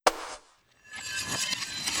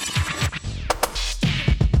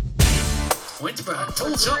Redfern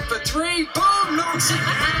pulls up for three. Boom! Knocks it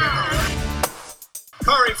down.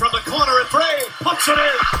 Curry from the corner at three. Puts it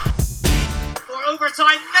in. For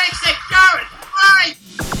overtime, makes it. Garrett, right.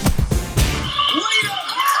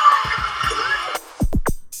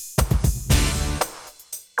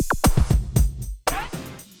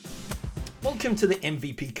 Welcome to the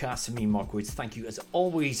MVP cast of me, Mark Woods. Thank you as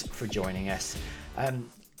always for joining us.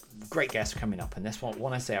 Great guests coming up in this one.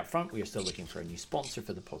 Want to say up front, we are still looking for a new sponsor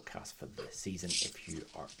for the podcast for this season. If you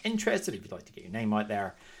are interested, if you'd like to get your name out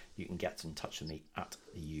there, you can get in touch with me at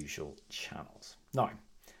the usual channels. Now,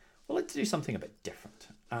 we'd like to do something a bit different.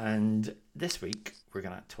 And this week, we're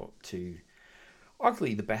going to talk to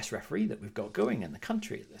arguably the best referee that we've got going in the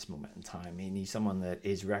country at this moment in time. I mean, he's someone that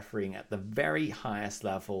is refereeing at the very highest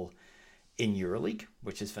level in EuroLeague,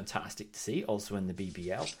 which is fantastic to see, also in the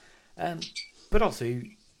BBL. But also,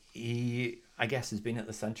 he, I guess, has been at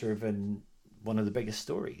the centre of one of the biggest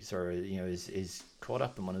stories, or is caught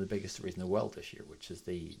up in one of the biggest stories in the world this year, which is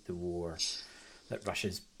the war that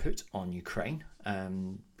Russia's put on Ukraine,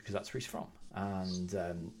 because that's where he's from.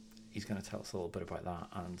 And he's going to tell us a little bit about that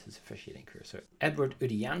and his officiating career. So, Edward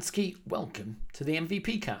Udiansky, welcome to the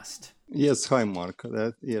MVP cast. Yes, hi, Mark.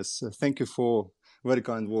 Thank you for very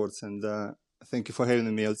kind words, and thank you for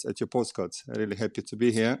having me at your podcast. I'm really happy to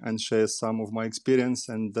be here and share some of my experience,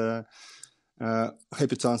 and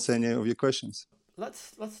happy to answer any of your questions.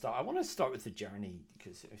 Let's start. I want to start with the journey,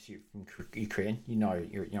 because if you're from Ukraine,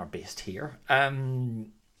 you're based here.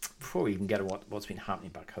 Before we even get at what's been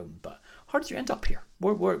happening back home, but how did you end up here?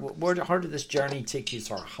 How did this journey take you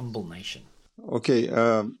to our humble nation? Okay,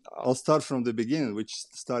 I'll start from the beginning, which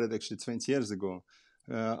started actually 20 years ago.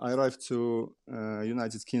 I arrived to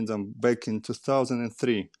United Kingdom back in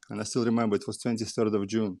 2003, and I still remember it was 23rd of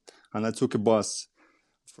June, and I took a bus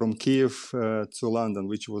from Kiev to London,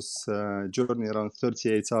 which was a journey around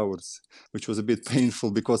 38 hours, which was a bit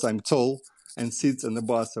painful because I'm tall and seats in the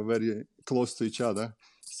bus are very close to each other.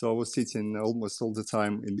 So I was sitting almost all the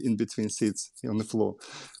time in between seats on the floor.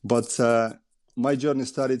 But my journey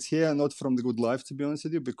started here, not from the good life, to be honest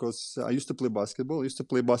with you, because I used to play basketball. I used to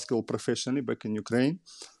play basketball professionally back in Ukraine.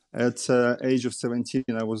 At age of 17,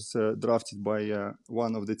 I was drafted by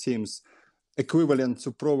one of the teams, equivalent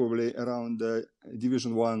to probably around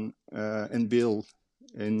Division 1 NBL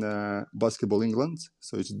in basketball England.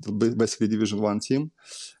 So it's basically Division 1 team.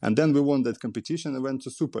 And then we won that competition and went to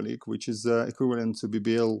Super League, which is equivalent to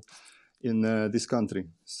BBL in this country.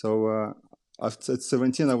 So at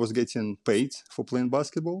 17, I was getting paid for playing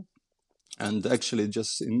basketball. And actually,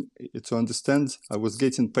 to understand, I was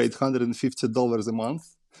getting paid $150 a month.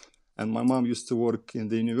 And my mom used to work in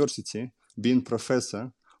the university, being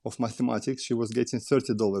professor of mathematics. She was getting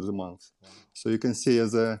 $30 a month. Wow. So you can see,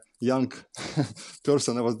 as a young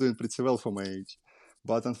person, I was doing pretty well for my age.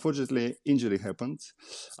 But unfortunately, injury happened.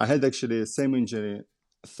 I had actually the same injury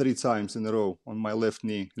 3 times in a row on my left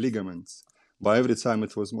knee ligaments. But every time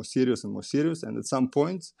it was more serious and more serious. And at some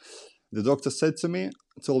point, the doctor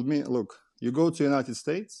told me, look, you go to United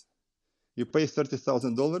States, you pay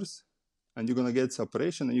 $30,000, and you're going to get this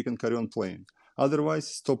operation and you can carry on playing. Otherwise,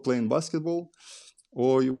 stop playing basketball,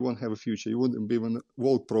 or you won't have a future. You wouldn't be able to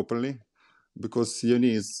walk properly because your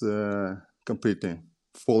knee is completely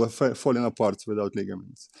falling apart without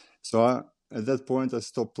ligaments. So at that point, I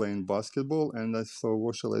stopped playing basketball, and I thought,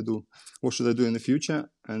 what should I do? What should I do in the future?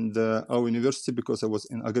 And our university, because I was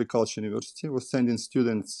in agriculture university, was sending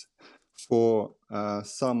students for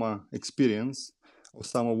summer experience or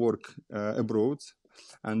summer work abroad.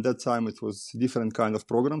 And that time it was different kind of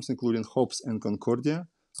programs, including Hopes and Concordia.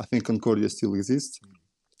 I think Concordia still exists.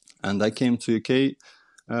 And I came to UK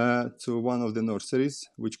to one of the nurseries,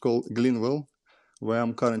 which called Glenville, where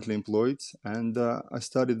I'm currently employed. And I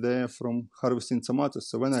started there from harvesting tomatoes.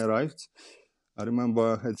 So when I arrived, I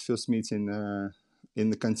remember I had first meeting in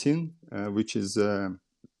the canteen, which is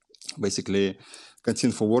basically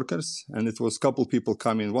canteen for workers. And it was a couple people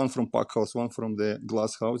coming, one from Packhouse, one from the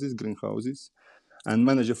glass houses, greenhouses. And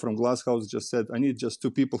manager from Glasshouse just said, I need just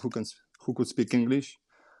 2 people who could speak English.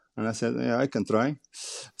 And I said, yeah, I can try.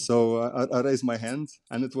 So I raised my hand,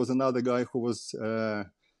 and it was another guy who was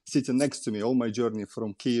sitting next to me all my journey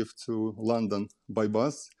from Kiev to London by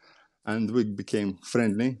bus. And we became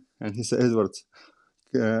friendly. And he said, Edward,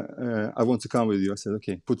 I want to come with you. I said,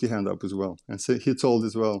 okay, put your hand up as well. And so he told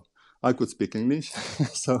as well, I could speak English.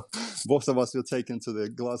 So both of us were taken to the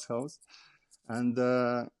Glasshouse. And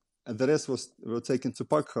the rest were taken to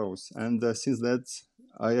Packhouse. And since that,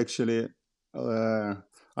 I actually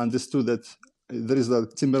understood that there is a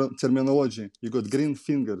terminology. You got green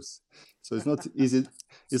fingers. So it's not easy.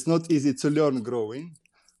 It's not easy to learn growing,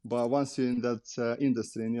 But once you're in that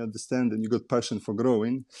industry and you understand and you got passion for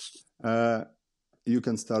growing, you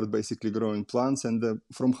can start basically growing plants. And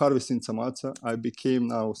from harvesting tomato, I became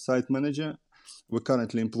now site manager. We're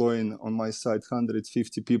currently employing on my site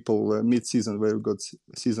 150 people mid-season, where we got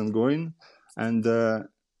season going. And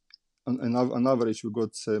on average, we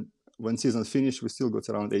got, when season finished, we still got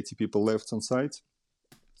around 80 people left on site.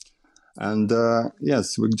 And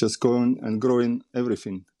yes, we're just going and growing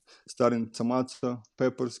everything, starting tomato,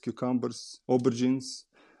 peppers, cucumbers, aubergines,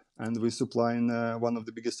 and we're supplying one of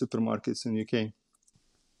the biggest supermarkets in UK.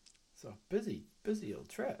 So busy old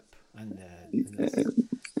trip, and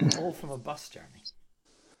all from a bus journey.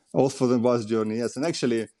 All for the bus journey, yes. And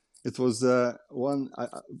actually, it was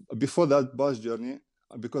before that bus journey,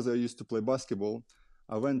 because I used to play basketball,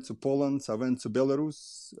 I went to Poland, I went to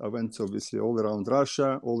Belarus, I went to obviously all around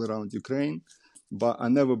Russia, all around Ukraine, but I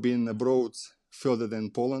never been abroad further than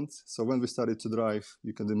Poland. So when we started to drive,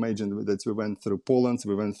 you can imagine that we went through Poland,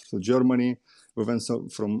 we went through Germany, we went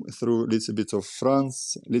through a little bit of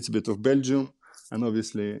France, a little bit of Belgium, and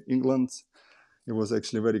obviously England. It was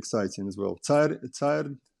actually very exciting as well. Tired.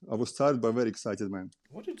 I was tired, but very excited, man.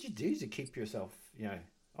 What did you do to keep yourself,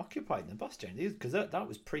 occupied in the bus journey? Because that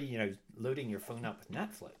was pre, loading your phone up with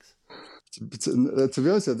Netflix. To be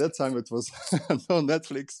honest, at that time it was no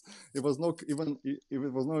Netflix. It was not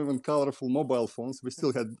even colorful mobile phones. We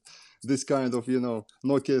still had this kind of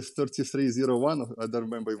Nokia 3301. I don't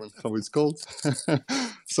remember even how it's called.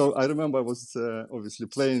 So I remember I was obviously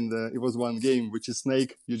playing. It was one game which is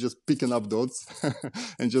Snake. You're just picking up dots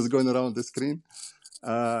and just going around the screen.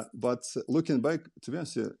 But looking back, to be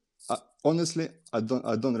honest, honestly, I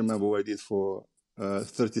don't remember what I did for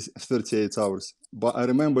 38 hours. But I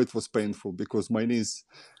remember it was painful because my knees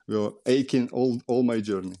were aching all my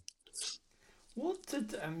journey. What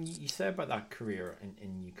did you say about that career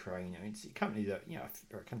in Ukraine? I mean, it's a country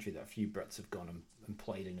that a few Brits have gone and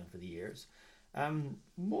played in over the years.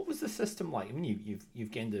 What was the system like? I mean,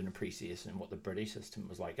 you've gained an appreciation of what the British system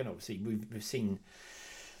was like, and obviously we've seen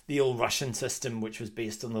the old Russian system, which was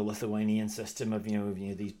based on the Lithuanian system of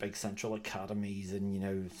these big central academies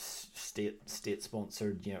and state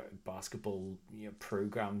sponsored basketball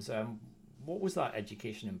programs. What was that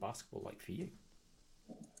education in basketball like for you?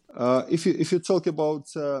 If you talk about,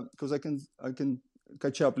 because I can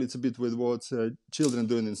catch up a little bit with what children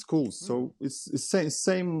doing in schools. So it's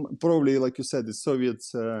same probably, like you said, the Soviet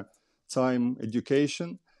time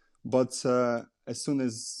education, but as soon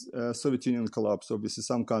as Soviet Union collapsed, obviously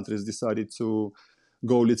some countries decided to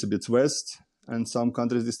go a little bit west, and some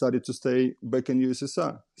countries decided to stay back in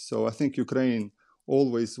USSR. So I think Ukraine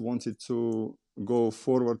always wanted to go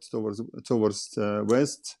forward towards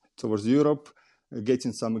west, towards Europe,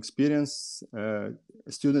 getting some experience,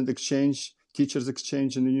 student exchange, teachers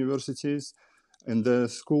exchange in universities. In the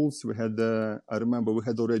schools, we had, I remember we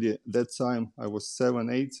had already, that time, I was 7,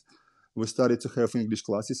 8, we started to have English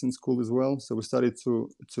classes in school as well. So we started to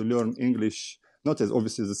learn English, not as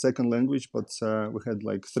obviously as a second language, but we had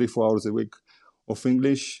like 3-4 hours a week of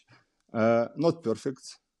English. Not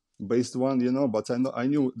perfect, based one, but I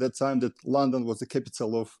knew that time that London was the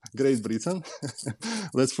capital of Great Britain.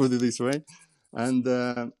 Let's put it this way. And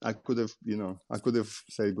I could have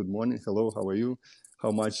said good morning, hello, how are you? How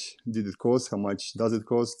much did it cost? How much does it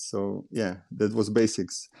cost? So yeah, that was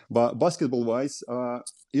basics. But basketball-wise, I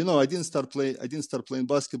didn't start playing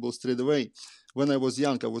basketball straight away. When I was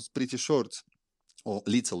young, I was pretty short, or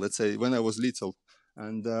little. Let's say when I was little,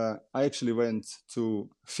 and I actually went to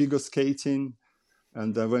figure skating,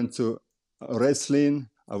 and I went to wrestling.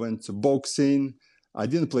 I went to boxing. I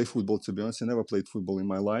didn't play football, to be honest. I never played football in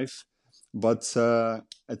my life. But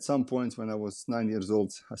at some point when I was 9 years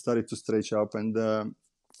old, I started to stretch up, and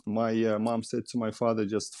my mom said to my father,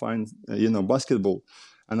 just find, basketball.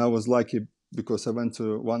 And I was lucky because I went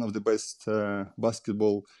to one of the best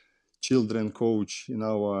basketball children coach in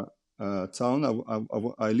our town.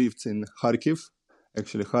 I lived in Kharkiv.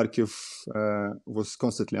 Actually, Kharkiv was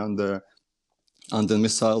constantly under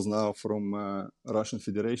missiles now from Russian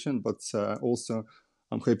Federation, but also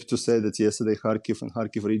I'm happy to say that yesterday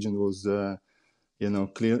Kharkiv region was,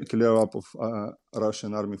 clear up of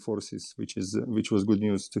Russian army forces, which was good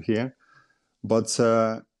news to hear. But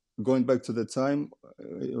going back to the time,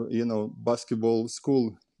 basketball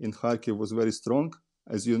school in Kharkiv was very strong.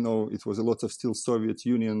 As you know, it was a lot of still Soviet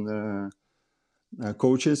Union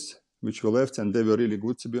coaches which were left, and they were really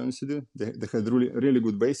good, to be honest with you. They had really, really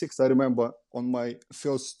good basics. I remember on my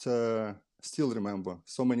first, still remember,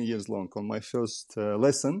 so many years long, on my first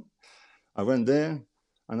lesson, I went there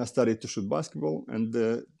and I started to shoot basketball, and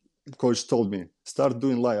the coach told me, start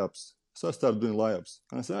doing layups. So I started doing layups.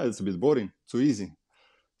 And I said, it's a bit boring, too easy.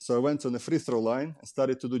 So I went on the free throw line and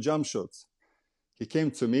started to do jump shots. He came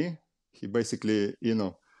to me. He basically,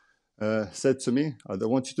 said to me, I don't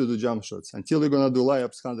want you to do jump shots. Until you're going to do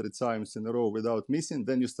layups 100 times in a row without missing,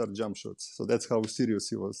 then you start jump shots. So that's how serious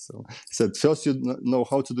he was. So he said, first you know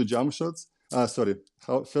how to do jump shots.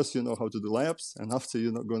 First you know how to do layups, and after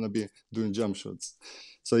you're not going to be doing jump shots.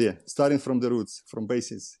 So yeah, starting from the roots, from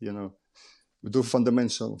basics, we do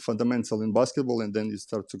fundamental in basketball, and then you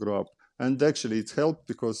start to grow up. And actually it helped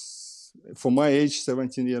because for my age,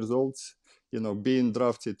 17 years old, being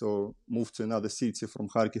drafted or moved to another city from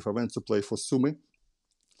Kharkiv, I went to play for Sumy.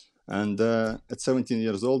 And at 17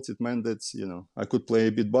 years old, it meant that, I could play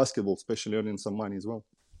a bit basketball, especially earning some money as well.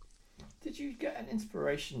 Did you get an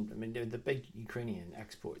inspiration? I mean, the big Ukrainian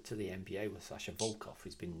export to the NBA was Sasha Volkov,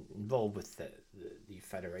 who's been involved with the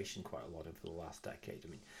federation quite a lot over the last decade. I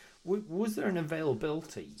mean, was there an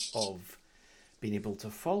availability of being able to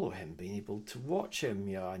follow him, being able to watch him,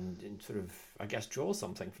 and sort of, I guess, draw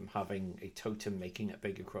something from having a totem making it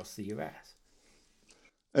big across the US?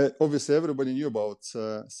 Obviously, everybody knew about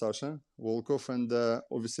Sasha Volkov, and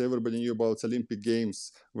obviously everybody knew about Olympic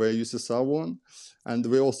Games where USSR won. And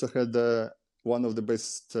we also had one of the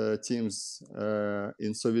best teams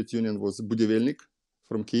in Soviet Union was Budivelnik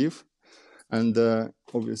from Kiev. And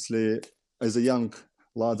obviously, as a young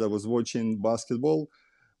lad, I was watching basketball,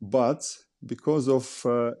 but because of,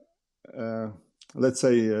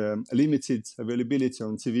 limited availability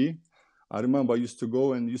on TV, I remember I used to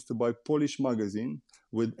go and used to buy Polish magazine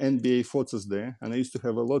with NBA photos there, and I used to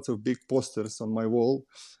have a lot of big posters on my wall.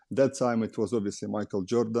 That time it was obviously Michael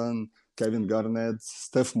Jordan, Kevin Garnett,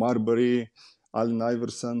 Steph Marbury, Allen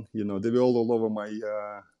Iverson. They were all over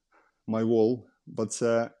my wall. But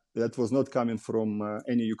that was not coming from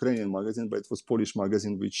any Ukrainian magazine, but it was Polish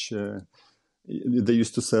magazine, which they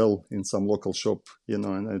used to sell in some local shop.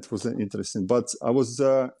 And it was interesting. But I was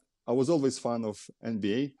always fan of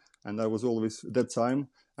NBA, and I was always that time.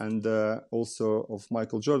 And also of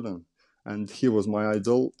Michael Jordan. And he was my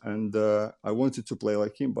idol, and I wanted to play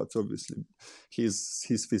like him, but obviously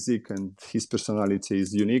his physique and his personality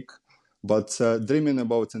is unique. But dreaming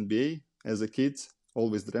about NBA as a kid,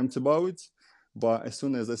 always dreamt about it. But as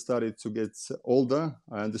soon as I started to get older,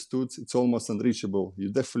 I understood it's almost unreachable. You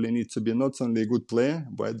definitely need to be not only a good player,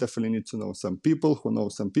 but I definitely need to know some people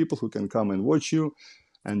who can come and watch you.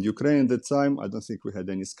 And Ukraine at that time, I don't think we had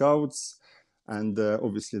any scouts. And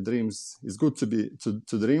obviously, dreams is good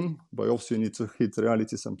to dream, but also you need to hit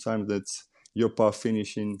reality sometimes. That your path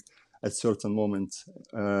finishing at certain moment.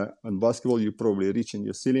 On basketball, you're probably reaching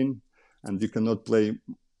your ceiling, and you cannot play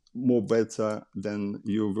more better than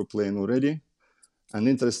you were playing already. And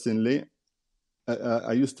interestingly,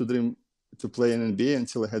 I used to dream to play in NBA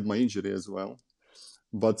until I had my injury as well.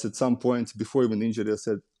 But at some point, before even injury, I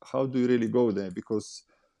said, "How do you really go there?" Because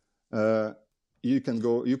you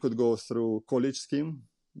could go through college scheme,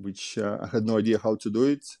 which I had no idea how to do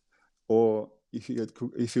it, or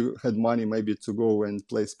if you had money maybe to go and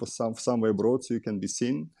play for somewhere abroad so you can be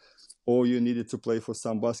seen, or you needed to play for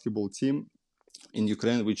some basketball team in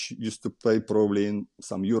Ukraine, which used to play probably in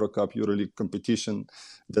some Eurocup, EuroLeague competition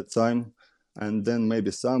that time, and then maybe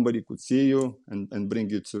somebody could see you and bring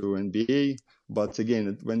you to NBA. But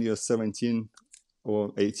again, when you're 17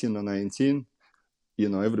 or 18 or 19,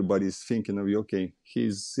 everybody's thinking of you, okay,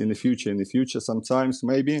 he's in the future sometimes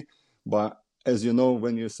maybe. But as you know,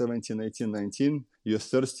 when you're 17, 18, 19, you're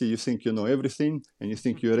thirsty, you think you know everything, and you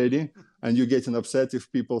think you're ready, and you're getting upset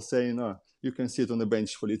if people say, no, you can sit on the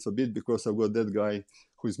bench for a little bit because I've got that guy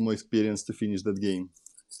who is more experienced to finish that game.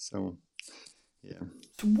 So, yeah.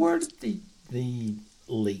 So where did the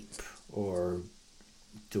leap or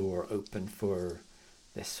door open for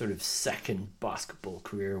this sort of second basketball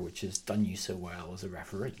career, which has done you so well as a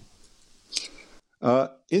referee?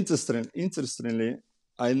 Interestingly,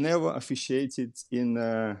 I never officiated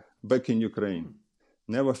back in Ukraine.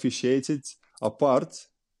 Never officiated apart.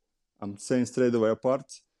 I'm saying straight away apart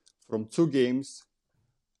from two games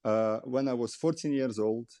when I was 14 years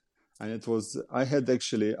old, and I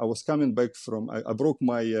was coming back I broke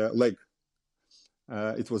my leg.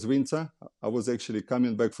 It was winter. I was actually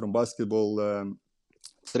coming back from basketball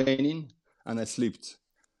training, and I slipped.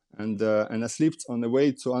 And I slipped on the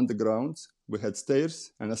way to underground. We had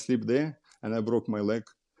stairs, and I slipped there, and I broke my leg.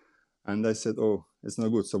 And I said, oh, it's not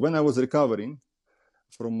good. So when I was recovering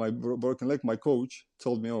from my broken leg, my coach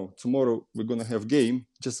told me, oh, tomorrow we're going to have game.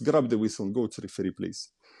 Just grab the whistle and go to referee, please.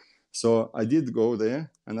 So I did go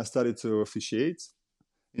there, and I started to officiate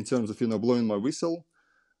in terms of, blowing my whistle.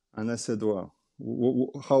 And I said, wow,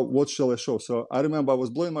 what shall I show? So I remember I was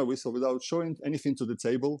blowing my whistle without showing anything to the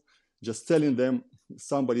table, just telling them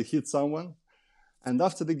somebody hit someone. And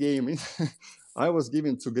after the game, I was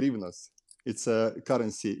given 2 hryvnias. It's a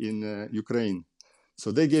currency in Ukraine.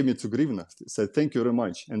 So they gave me 2 hryvnias. Said, thank you very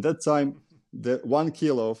much. And that time, the 1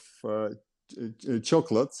 kilo of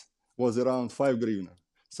chocolate was around 5 hryvnia.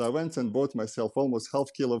 So I went and bought myself almost half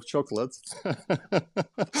kilo of chocolate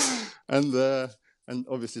and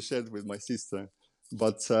obviously shared with my sister.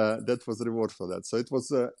 But that was the reward for that. So it was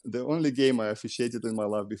the only game I officiated in my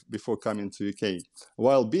life before coming to UK.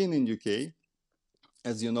 While being in UK,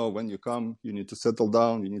 as you know, when you come, you need to settle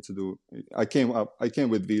down. You need to do. I came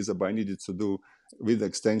with visa, but I needed to do with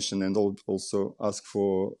extension and also ask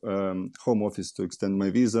for Home Office to extend my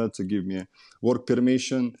visa, to give me work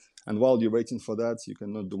permission. And while you're waiting for that, you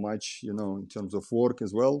cannot do much, you know, in terms of work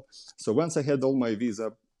as well. So once I had all my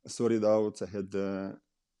visa sorted out, I had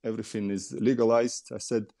everything is legalized. I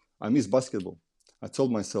said, I miss basketball. I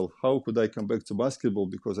told myself, how could I come back to basketball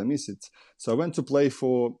because I miss it? So I went to play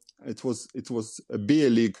for, it was a BA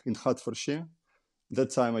League in Hertfordshire.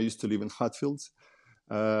 That time I used to live in Hatfield.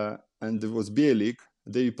 And it was BA League.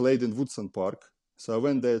 They played in Woodson Park. So I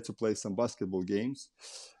went there to play some basketball games.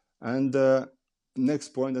 And next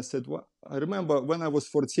point, I said, well, I remember when I was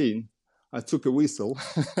 14, I took a whistle.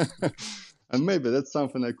 And maybe that's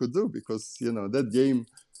something I could do because, you know, that game,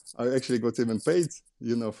 I actually got even paid,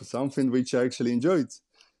 you know, for something which I actually enjoyed.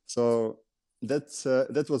 So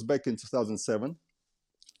that was back in 2007.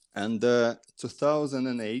 And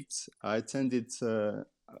 2008, I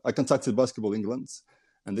contacted Basketball England,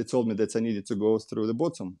 and they told me that I needed to go through the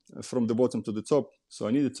bottom, from the bottom to the top. So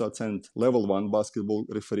I needed to attend level 1 basketball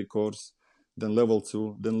referee course, then level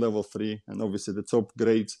 2, then level 3. And obviously the top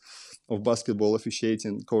grade of basketball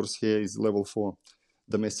officiating course here is level 4,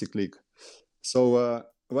 domestic league. So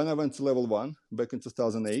when I went to level 1 back in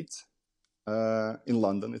 2008, in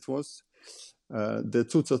London it was, the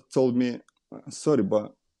tutor told me, sorry,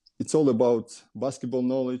 but it's all about basketball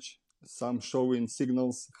knowledge, some showing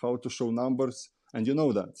signals, how to show numbers, and you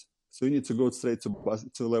know that. So you need to go straight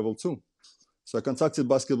to level 2. So I contacted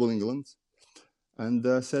Basketball England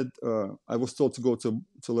and said, I was told to go to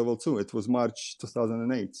level 2. It was March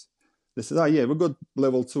 2008. They said, yeah, we got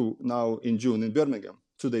level 2 now in June in Birmingham,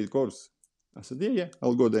 2-day course. I said, yeah,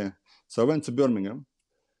 I'll go there. So I went to Birmingham.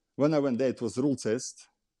 When I went there, it was rule test,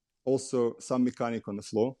 also some mechanic on the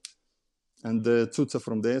floor. And the tutor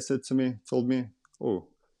from there told me, oh,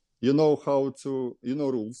 you know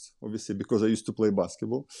rules, obviously, because I used to play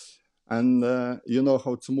basketball. And you know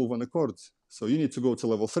how to move on the court. So you need to go to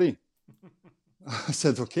level 3. I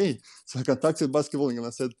said, okay. So I contacted Basketball and I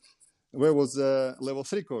said, where was level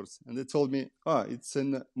 3 course? And they told me, it's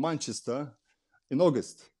in Manchester in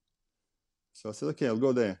August. So I said, okay, I'll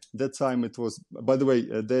go there. That time it was, by the way,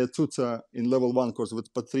 the tutor in level 1 course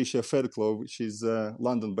with Patricia Fairclough, which is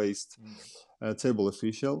London-based table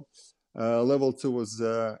official. Level 2 was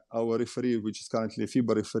our referee, which is currently a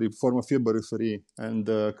FIBA referee, former FIBA referee, and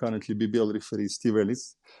currently BBL referee, Steve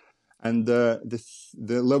Ellis. And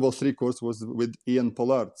the level 3 course was with Ian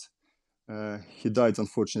Pollard. He died,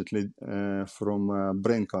 unfortunately, from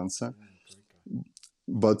brain cancer.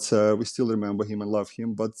 But we still remember him and love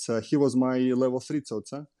him. But he was my level 3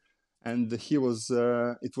 tutor. And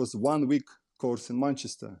it was 1 week course in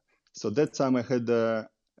Manchester. So that time I had a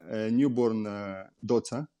newborn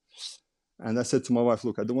daughter. And I said to my wife,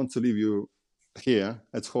 look, I don't want to leave you here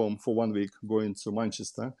at home for 1 week going to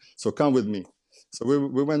Manchester. So come with me. So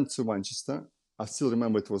we went to Manchester. I still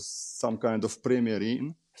remember it was some kind of Premier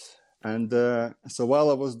Inn. And so while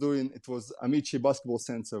I was doing, it was Amici Basketball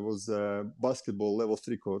Center, was basketball level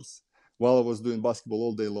 3 course. While I was doing basketball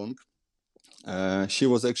all day long, she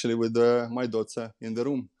was actually with my daughter in the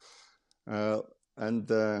room.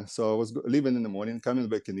 So I was leaving in the morning, coming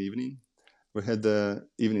back in the evening. We had the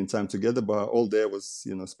evening time together, but all day I was,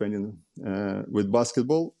 spending with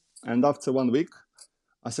basketball. And after 1 week,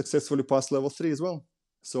 I successfully passed level 3 as well.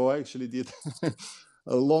 So I actually did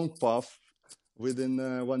a long path within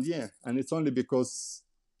 1 year. And it's only because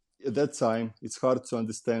at that time, it's hard to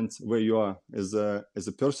understand where you are as a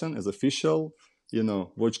person, as official,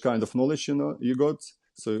 what kind of knowledge, you got.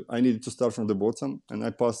 So I needed to start from the bottom, and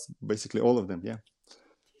I passed basically all of them, yeah.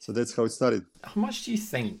 So that's how it started. How much do you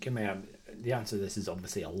think, the answer to this is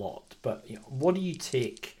obviously a lot, but what do you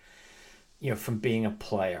take, from being a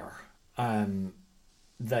player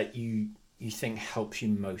that you think helps you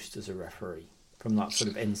most as a referee, from that sort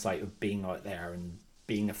of insight of being out there and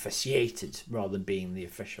being officiated rather than being the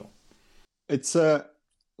official? It's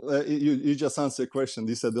you just answered a question.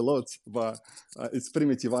 You said a lot, but it's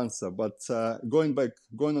primitive answer. But going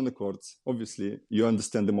on the court, obviously you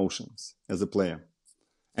understand emotions as a player.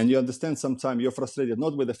 And you understand sometimes you're frustrated,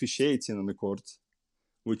 not with officiating on the court,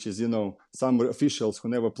 which is, some officials who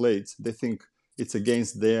never played, they think it's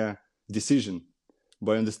against their decision.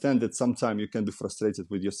 But I understand that sometimes you can be frustrated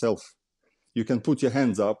with yourself. You can put your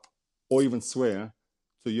hands up or even swear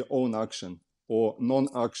to your own action or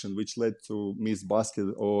non-action, which led to missed basket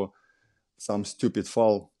or some stupid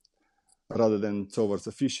foul rather than towards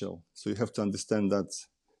official. So you have to understand that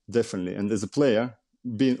definitely. And as a player,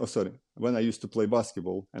 when I used to play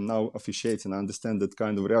basketball and now officiating, I understand that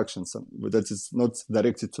kind of reaction, that is not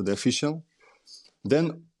directed to the official.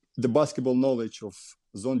 Then the basketball knowledge of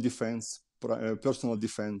zone defense, personal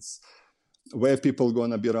defense, where people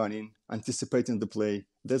going to be running, anticipating the play,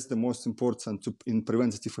 that's the most important in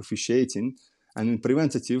preventative officiating. And in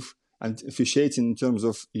preventative and officiating in terms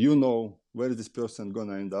of, where this person going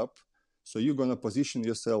to end up. So you're going to position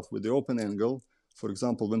yourself with the open angle. For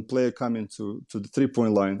example, when player coming to the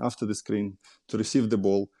 3-point line after the screen to receive the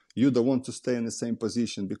ball, you don't want to stay in the same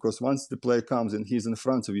position, because once the player comes and he's in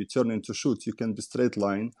front of you, turning to shoot, you can be straight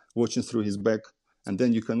line, watching through his back, and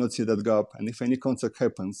then you cannot see that gap. And if any contact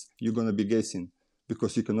happens, you're going to be guessing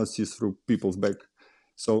because you cannot see through people's back.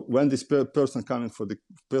 So when this person coming for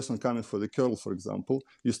the curl, for example,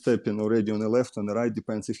 you step in already on the left, on the right,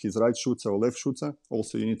 depends if he's right shooter or left shooter.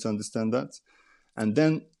 Also, you need to understand that. And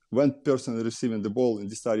then when person is receiving the ball and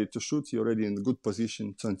decided to shoot, you're already in a good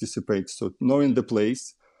position to anticipate. So knowing the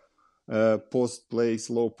place, post place,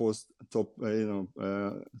 low post, top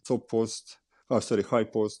post, high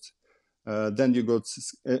post. Then you got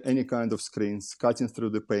any kind of screens, cutting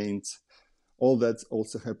through the paint. All that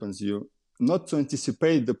also happens. You not to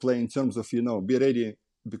anticipate the play in terms of, be ready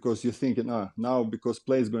because you're thinking, now because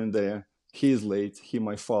play is going there, he is late, he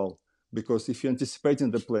might foul. Because if you're anticipating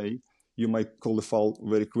the play, you might call the foul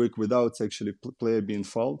very quick without actually player being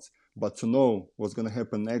fouled. But to know what's going to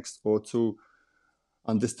happen next, or to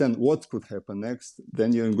understand what could happen next,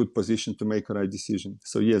 then you're in good position to make a right decision.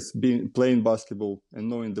 So yes, playing basketball and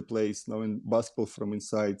knowing the plays, knowing basketball from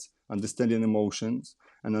inside, understanding emotions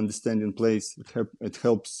and understanding plays, it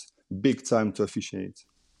helps big time to officiate.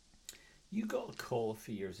 You got a call a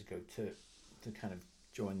few years ago to kind of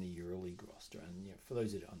join the EuroLeague roster, and for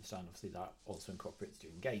those who don't understand, obviously that also incorporates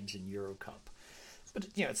doing games in Euro Cup. But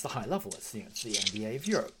it's the high level. It's the NBA of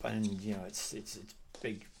Europe, and it's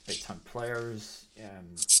big time players.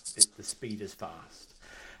 The speed is fast.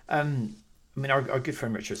 Our good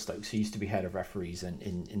friend Richard Stokes, who used to be head of referees in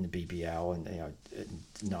the BBL, and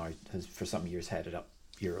now has for some years headed up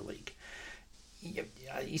EuroLeague.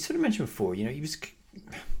 He sort of mentioned before, he was,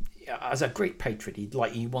 as a great patriot,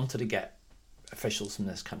 he wanted to get officials from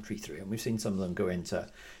this country through, and we've seen some of them go into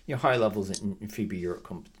high levels in FIBA Europe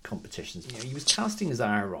competitions. He was casting his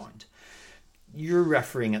eye around. You're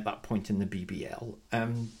refereeing at that point in the BBL.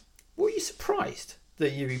 Were you surprised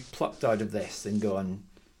that you plucked out of this and gone,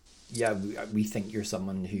 we think you're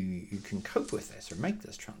someone who can cope with this or make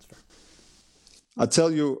this transfer? I'll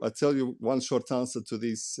tell you one short answer to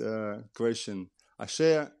this question. I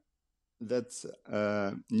share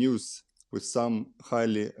that news with some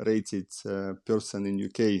highly rated person in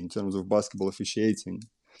UK in terms of basketball officiating.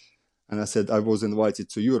 And I said I was invited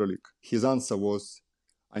to EuroLeague. His answer was,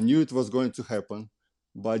 I knew it was going to happen,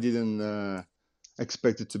 but I didn't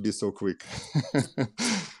expect it to be so quick.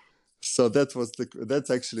 So that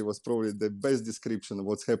actually was probably the best description of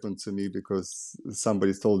what's happened to me, because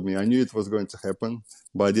somebody told me I knew it was going to happen,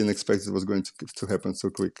 but I didn't expect it was going to happen so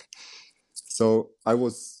quick. So I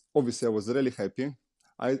was really happy.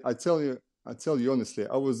 I tell you honestly,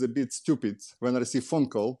 I was a bit stupid when I received phone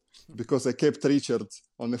call, because I kept Richard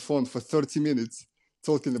on the phone for 30 minutes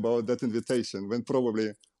talking about that invitation, when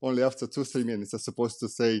probably only after 2-3 minutes I'm supposed to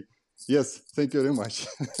say, yes, thank you very much.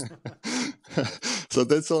 So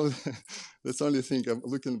that's the only thing I'm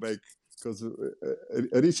looking back, because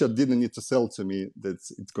Richard didn't need to sell to me that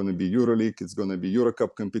it's going to be EuroLeague, it's going to be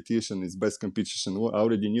EuroCup competition, it's best competition. I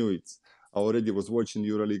already knew it. I already was watching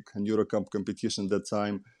EuroLeague and EuroCup competition that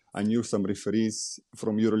time. I knew some referees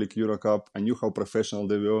from EuroLeague, EuroCup. I knew how professional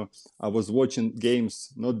they were. I was watching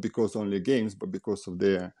games, not because only games, but because of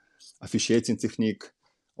their officiating technique,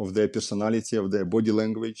 of their personality, of their body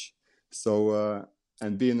language. So,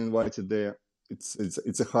 and being invited there,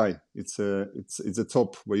 it's a high. It's a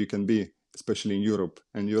top where you can be, especially in Europe.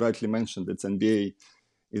 And you rightly mentioned that NBA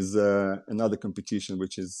is another competition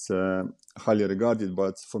which is highly regarded.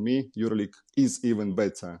 But for me, EuroLeague is even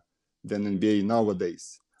better than NBA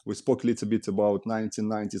nowadays. We spoke a little bit about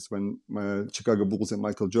 1990s when Chicago Bulls and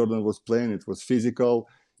Michael Jordan was playing. It was physical.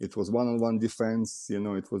 It was one-on-one defense.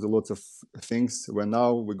 It was a lot of things. Where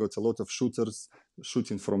now we got a lot of shooters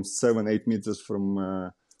shooting from 7-8 meters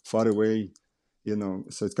from far away.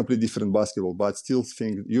 So it's completely different basketball. But I still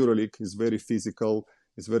think EuroLeague is very physical.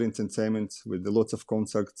 It's very entertainment with lots of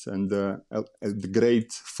contact and the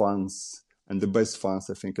great fans and the best fans,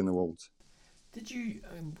 I think, in the world. Did you?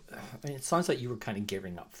 I mean, it sounds like you were kind of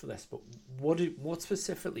gearing up for this, but what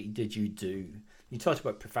specifically did you do? You talked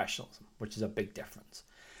about professionalism, which is a big difference.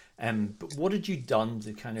 But what had you done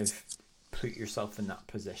to kind of put yourself in that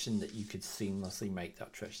position that you could seamlessly make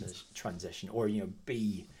that transition, or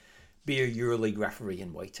be a EuroLeague referee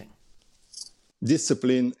in waiting?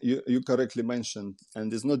 Discipline, you correctly mentioned,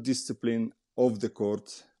 and it's not discipline off the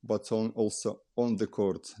court, but also on the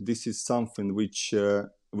court. This is something which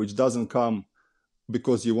doesn't come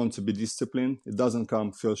because you want to be disciplined. It doesn't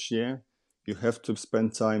come first year. You have to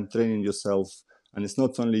spend time training yourself. And it's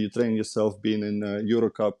not only you train yourself being in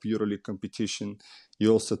Eurocup, EuroLeague competition,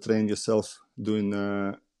 you also train yourself doing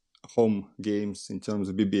home games in terms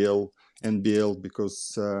of BBL, NBL,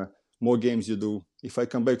 because more games you do. If I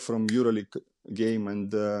come back from EuroLeague game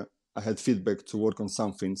and I had feedback to work on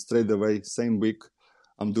something, straight away, same week,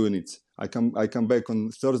 I'm doing it. I come back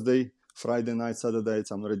on Thursday, Friday night, Saturday,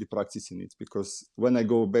 I'm already practicing it, because when I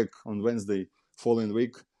go back on Wednesday following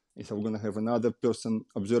week, if I'm going to have another person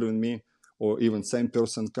observing me, or even same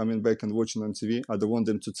person coming back and watching on TV, I don't want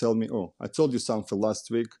them to tell me, oh, I told you something last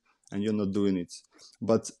week and you're not doing it.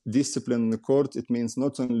 But discipline on the court, it means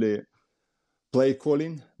not only play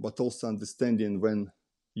calling, but also understanding when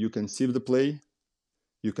you can see the play,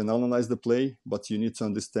 you can analyze the play, but you need to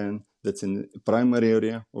understand that in the primary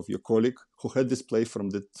area of your colleague who had this play from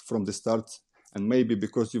the start, and maybe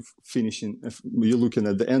because you're looking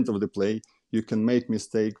at the end of the play, you can make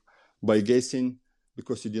mistake by guessing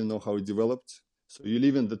because you didn't know how it developed. So you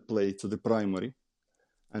leave in that play to the primary,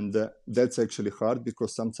 and that's actually hard,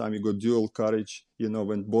 because sometimes you got dual coverage,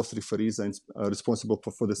 when both referees are responsible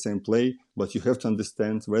for the same play, but you have to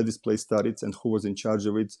understand where this play started and who was in charge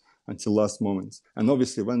of it until last moment. And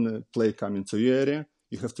obviously when the play comes into your area,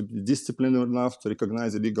 you have to be disciplined enough to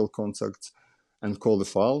recognize illegal contact and call the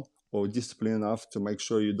foul, or disciplined enough to make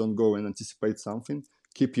sure you don't go and anticipate something.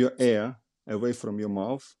 Keep your air away from your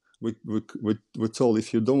mouth. We're told,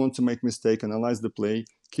 if you don't want to make mistake, analyze the play,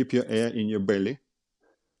 keep your air in your belly.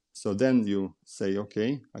 So then you say,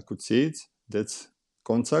 okay, I could see it. That's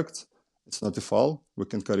contact. It's not a foul. We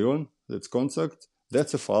can carry on. That's contact.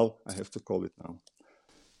 That's a foul. I have to call it now.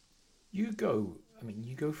 You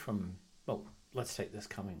go from, well, let's take this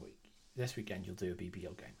coming week. This weekend you'll do a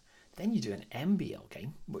BBL game. Then you do an NBL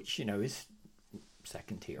game, which, is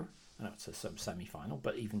second tier. I know it's a semi-final,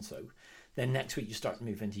 but even so. Then next week you start to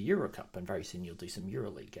move into Eurocup, and very soon you'll do some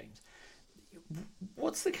EuroLeague games.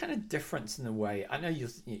 What's the kind of difference in the way? I know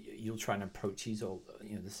you'll try and approach these all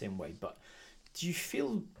the same way, but do you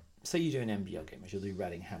feel, say you do an NBL game, as you'll do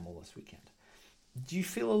Reading Hemel this weekend, do you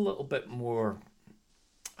feel a little bit more,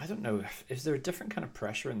 I don't know, is there a different kind of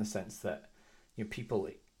pressure in the sense that people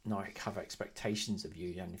now have expectations of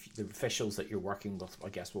you, and if the officials that you're working with, I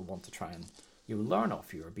guess, will want to try and learn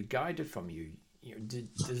off you or be guided from you?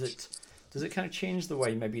 Does it kind of change the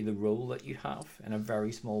way, maybe the role that you have in a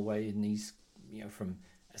very small way in these, from,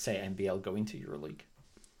 say, NBL going to EuroLeague?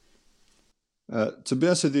 To be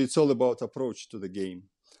honest with you, it's all about approach to the game.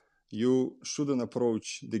 You shouldn't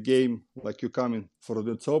approach the game like you're coming from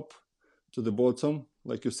the top to the bottom,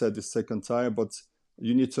 like you said, the second tier. But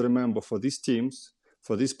you need to remember, for these teams,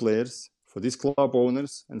 for these players, for these club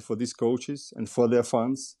owners, and for these coaches, and for their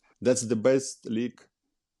fans, that's the best league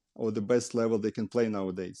or the best level they can play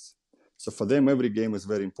nowadays. So for them, every game is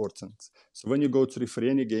very important. So when you go to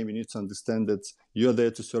referee any game, you need to understand that you are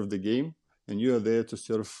there to serve the game, and you are there to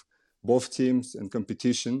serve both teams and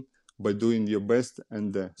competition by doing your best.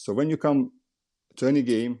 And so when you come to any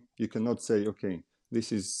game, you cannot say, okay,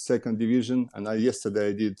 this is second division, and yesterday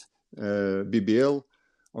I did BBL.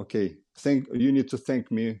 Okay, you need to thank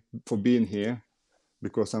me for being here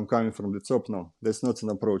because I'm coming from the top. No, that's not an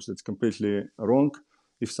approach. That's completely wrong.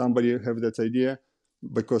 If somebody have that idea,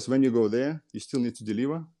 because when you go there, you still need to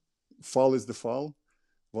deliver. Foul is the foul.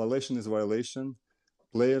 Violation is violation.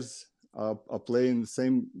 Players are playing the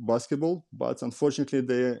same basketball, but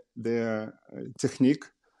unfortunately their technique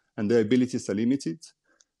and their abilities are limited.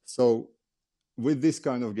 So with this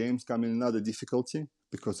kind of games come in another difficulty,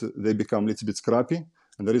 because they become a little bit scrappy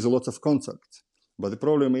and there is a lot of contact. But the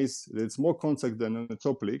problem is there's more contact than in the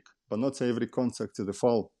top league, but not every contact is a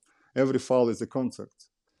foul. Every foul is a contact,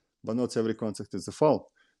 but not every contact is a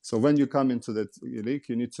foul. So when you come into that league,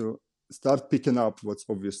 you need to start picking up what's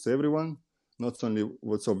obvious to everyone, not only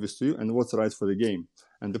what's obvious to you, and what's right for the game.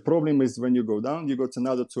 And the problem is when you go down, you got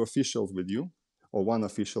another two officials with you, or one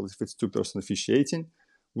official if it's two-person officiating.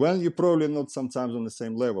 Well, you're probably not sometimes on the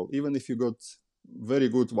same level. Even if you got very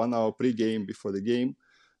good 1 hour pre-game before the game,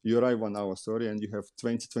 You arrive 1 hour, and you have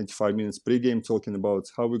 20, 25 minutes pre-game talking about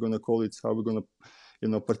how we're going to call it, how we're going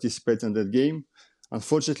to, participate in that game.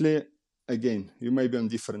 Unfortunately, again, you may be on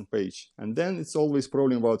different page. And then it's always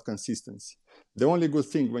problem about consistency. The only good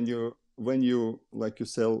thing when you like you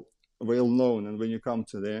sell well-known, and when you come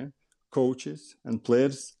to the coaches and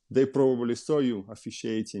players, they probably saw you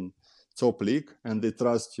officiating top league, and they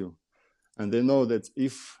trust you. And they know that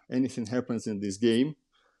if anything happens in this game,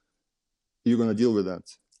 you're going to deal with that.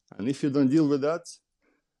 And if you don't deal with that,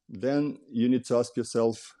 then you need to ask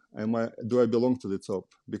yourself, do I belong to the top?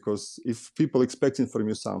 Because if people expecting from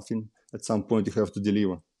you something, at some point you have to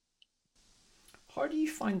deliver. How do you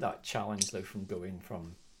find that challenge, though, from going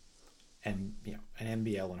from an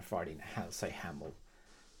NBL on a Friday night, say Hamel,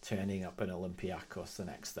 to ending up in Olympiacos the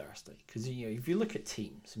next Thursday? Because if you look at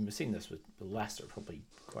teams, and we've seen this with Leicester probably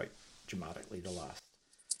quite dramatically the last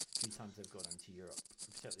few times they've gone into Europe,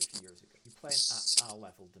 particularly a few years ago, you play at our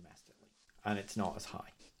level domestically, and it's not as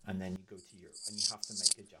high. And then you go to Europe, and you have to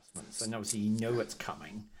make adjustments. And obviously, it's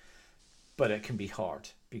coming, but it can be hard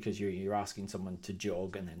because you're asking someone to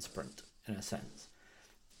jog and then sprint, in a sense.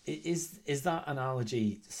 Is that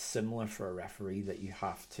analogy similar for a referee, that you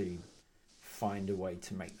have to find a way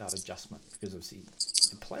to make that adjustment? Because obviously,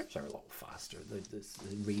 the players are a lot faster. The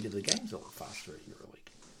read of the game's a lot faster at EuroLeague.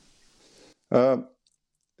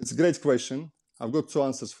 It's a great question. I've got 2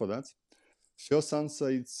 answers for that. First answer,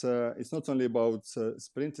 it's not only about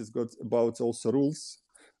sprint, it's got about also rules.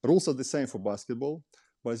 Rules are the same for basketball,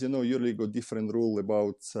 but as you know, EuroLeague got different rule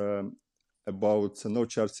about no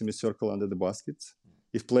charge semicircle under the basket.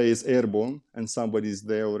 If play is airborne and somebody is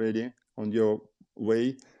there already on your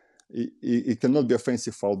way, it cannot be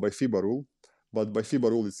offensive foul by FIBA rule. But by FIBA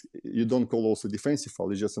rule, you don't call also defensive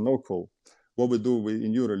foul, it's just a no call. What we do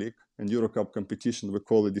in EuroLeague and Eurocup competition, we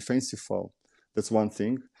call it defensive foul. That's one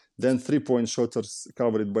thing. Then 3-point shooters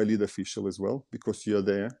covered by lead official as well, because you're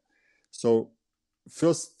there. So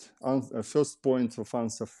first point of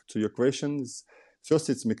answer to your question is, first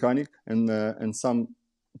it's mechanic and some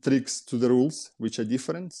tricks to the rules, which are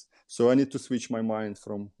different. So I need to switch my mind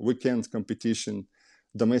from weekend competition,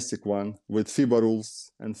 domestic one, with FIBA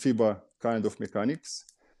rules and FIBA kind of mechanics,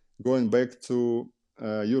 going back to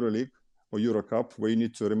EuroLeague or Eurocup, where you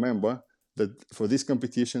need to remember that for this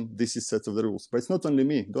competition, this is set of the rules. But it's not only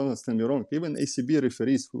me, don't understand me wrong. Even ACB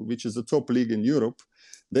referees, which is the top league in Europe,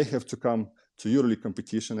 they have to come to EuroLeague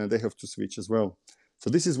competition and they have to switch as well. So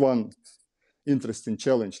this is one interesting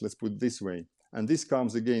challenge, let's put it this way. And this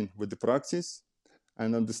comes again with the practice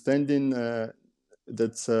and understanding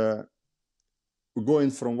that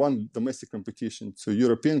going from one domestic competition to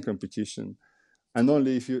European competition, and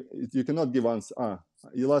only if you cannot give answer,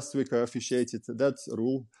 last week I officiated that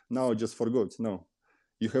rule, now I just forgot. No,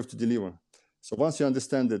 you have to deliver. So once you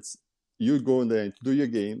understand that you go there to do your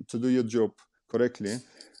game, to do your job correctly,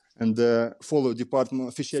 and follow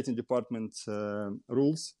officiating department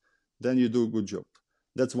rules, then you do a good job.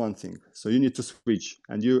 That's one thing. So you need to switch,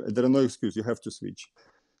 and there are no excuse, you have to switch.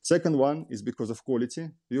 Second one is because of quality.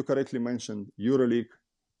 You correctly mentioned EuroLeague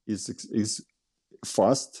is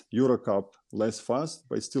fast, Eurocup less fast,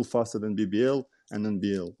 but it's still faster than BBL and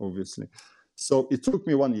NBL, obviously. So it took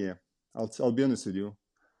me 1 year. I'll be honest with you.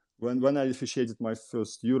 When I officiated my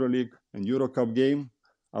first EuroLeague and Eurocup game,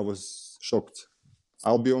 I was shocked.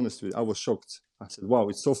 I'll be honest with you, I was shocked. I said, wow,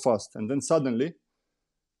 it's so fast. And then suddenly,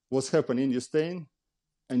 what's happening? You're staying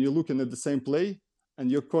and you're looking at the same play, and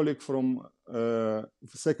your colleague from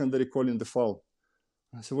secondary calling the foul.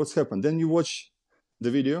 I said, what's happened? Then you watch the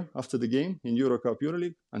video after the game in Eurocup,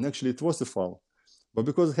 EuroLeague, and actually it was a foul. But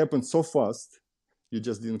because it happened so fast, you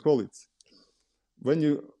just didn't call it.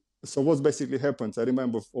 So what basically happened, I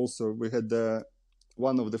remember also we had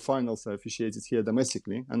one of the finals I officiated here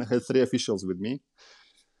domestically, and I had 3 officials with me.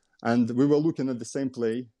 And we were looking at the same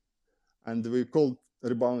play, and we called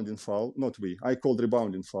rebounding foul. I called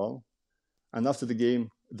rebounding foul. And after the game,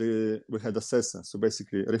 we had assessor. So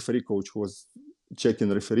basically, a referee coach who was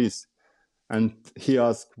checking referees. And he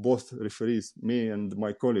asked both referees, me and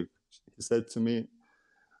my colleague. He said to me,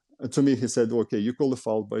 he said, okay, you call the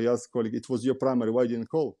foul, but he asked colleague, it was your primary, why didn't you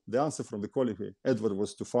call? The answer from the colleague, Edward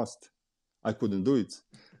was too fast. I couldn't do it.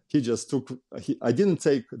 He just I didn't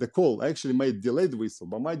take the call. I actually made delayed whistle,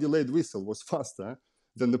 but my delayed whistle was faster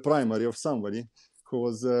than the primary of somebody who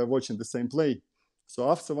was watching the same play. So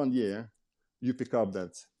after 1 year, you pick up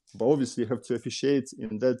that. But obviously you have to officiate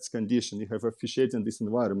in that condition. You have to officiate in this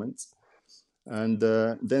environment. And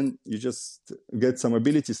then you just get some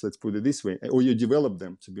abilities, let's put it this way, or you develop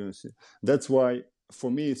them, to be honest. That's why,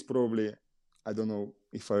 for me, it's probably, I don't know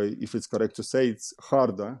if it's correct to say, it's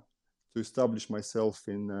harder to establish myself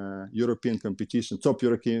in European competition, top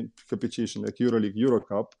European competition like EuroLeague,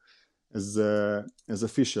 EuroCup as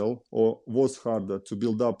official, or was harder to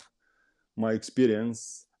build up my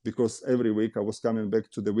experience because every week I was coming back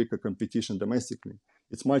to the weaker competition domestically.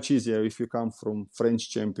 It's much easier if you come from French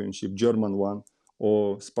Championship, German one,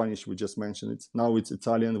 or Spanish, we just mentioned it. Now it's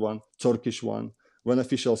Italian one, Turkish one. When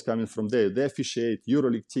officials coming from there, they officiate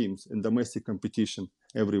EuroLeague teams in domestic competition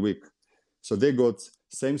every week. So they got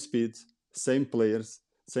same speed, same players,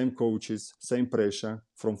 same coaches, same pressure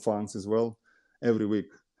from fans as well every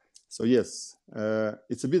week. So yes,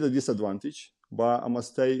 it's a bit of disadvantage, but I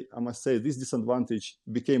must say this disadvantage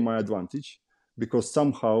became my advantage because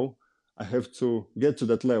somehow I have to get to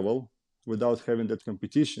that level without having that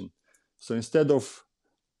competition. So instead of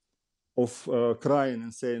crying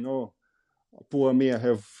and saying, "Oh, poor me, I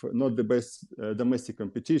have not the best domestic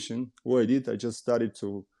competition," what I did, I just started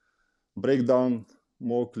to break down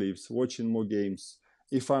more clips, watching more games.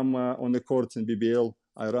 If I'm on the court in BBL,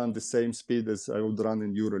 I run the same speed as I would run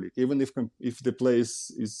in EuroLeague. Even if the play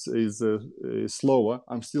is slower,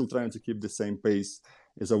 I'm still trying to keep the same pace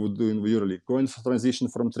as I would do in EuroLeague. Going for transition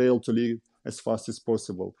from trail to league as fast as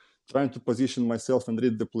possible. Trying to position myself and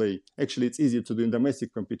read the play. Actually, it's easier to do in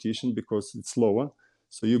domestic competition because it's slower.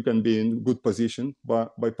 So you can be in good position.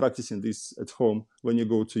 But by practicing this at home, when you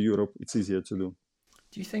go to Europe, it's easier to do.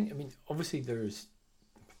 Do you think, I mean, obviously it's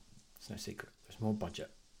no secret, there's more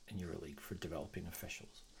budget in EuroLeague for developing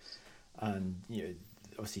officials. And,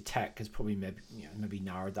 obviously tech has probably maybe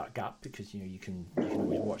narrowed that gap because, you can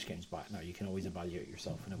always watch games back now. You can always evaluate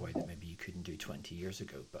yourself in a way that maybe you couldn't do 20 years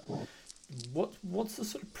ago. But what's the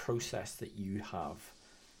sort of process that you have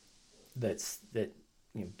that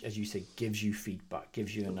as you say, gives you feedback,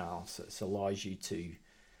 gives you analysis, allows you to,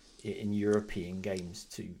 in European games,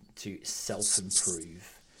 to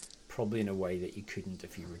self-improve, probably in a way that you couldn't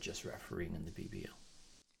if you were just refereeing in the BBL?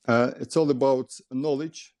 It's all about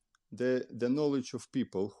knowledge, the knowledge of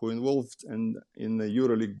people who are involved in the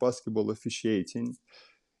EuroLeague basketball officiating.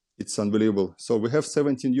 It's unbelievable. So we have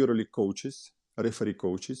 17 EuroLeague coaches, referee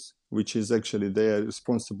coaches, which is actually they are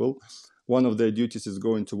responsible. One of their duties is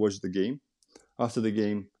going to watch the game, after the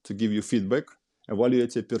game to give you feedback,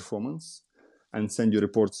 evaluate your performance, and send you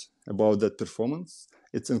reports about that performance.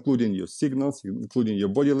 It's including your signals, including your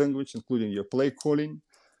body language, including your play calling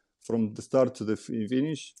from the start to the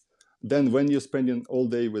finish. Then when you're spending all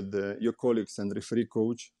day with your colleagues and referee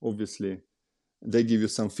coach, obviously they give you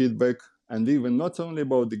some feedback, and even not only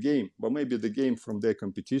about the game, but maybe the game from their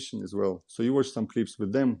competition as well. So you watch some clips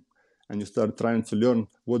with them and you start trying to learn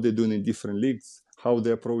what they're doing in different leagues, how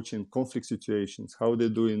they're approaching conflict situations, how they're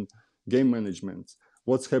doing game management,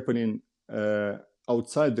 what's happening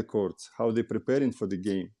outside the courts, how they're preparing for the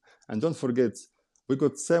game. And don't forget, we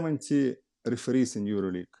got 70 referees in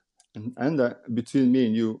EuroLeague. And between me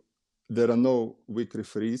and you, there are no weak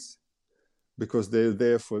referees because they're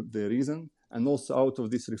there for their reason. And also out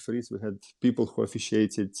of these referees, we had people who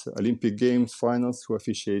officiated Olympic Games finals, who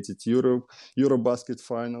officiated Eurobasket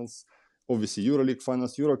finals, obviously EuroLeague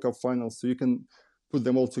finals, EuroCup finals. So you can put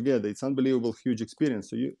them all together. It's unbelievable, huge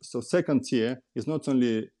experience. So second tier is not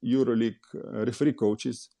only EuroLeague referee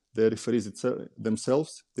coaches, they're referees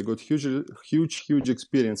themselves. They got huge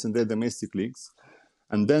experience in their domestic leagues.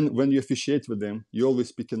 And then when you officiate with them, you're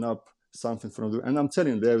always picking up something from them. And I'm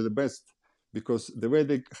telling you, they're the best because the way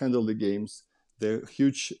they handle the games, their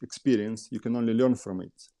huge experience, you can only learn from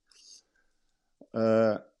it.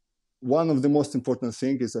 One of the most important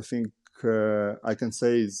things is, I think, I can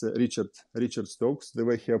say is Richard Stokes, the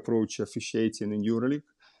way he approached officiating in EuroLeague,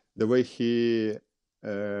 the way he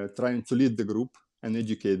trying to lead the group and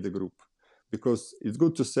educate the group. Because it's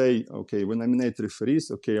good to say, okay, when I nominate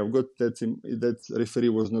referees, okay, I've got that referee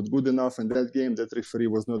was not good enough in that game, that referee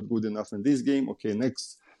was not good enough in this game. Okay,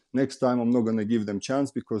 next time I'm not going to give them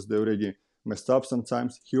chance because they already messed up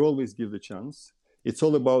sometimes. He always gives the chance. It's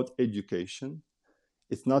all about education.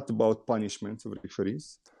 It's not about punishment of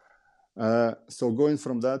referees. So going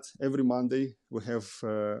from that, every Monday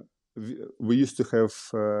we used to have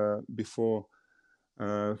before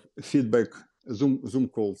feedback Zoom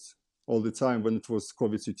calls all the time when it was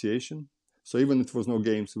COVID situation. So even if it was no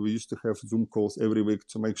games, we used to have Zoom calls every week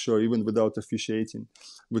to make sure even without officiating,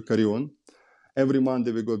 we carry on. Every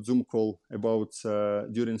Monday we got Zoom call about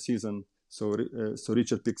during season. So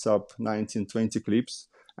Richard picks up 19, 20 clips,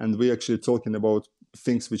 and we actually talking about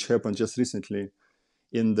things which happened just recently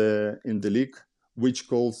in the league, which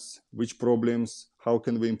calls, which problems, how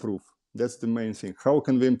can we improve? That's the main thing. How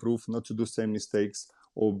can we improve not to do same mistakes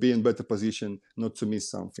or be in better position not to miss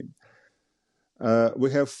something?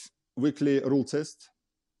 We have weekly rule test.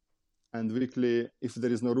 and weekly, if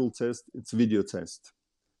there is no rule test, it's video test.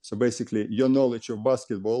 So basically, your knowledge of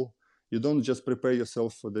basketball, you don't just prepare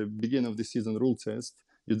yourself for the beginning of the season rule test.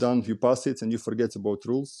 You pass it and you forget about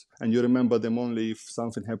rules, and you remember them only if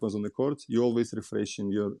something happens on the court. You always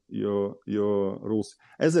refreshing your rules.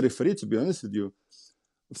 As a referee, to be honest with you,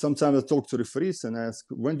 sometimes I talk to referees and ask,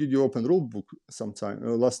 when did you open rule book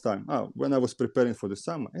last time? When I was preparing for the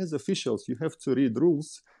summer. As officials, you have to read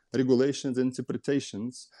rules, regulations, and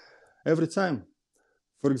interpretations every time.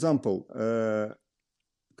 For example,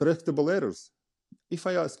 correctable errors. If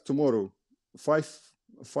I ask tomorrow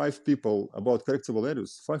five people about correctable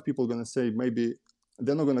errors, 5 people are going to say maybe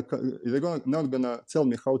they're not going to tell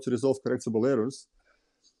me how to resolve correctable errors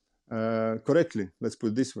correctly. Let's put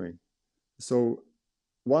it this way. So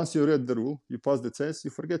once you read the rule, you pass the test,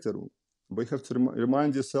 you forget the rule. But you have to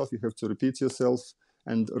remind yourself, you have to repeat yourself,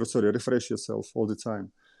 refresh yourself all the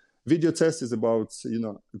time. Video test is about,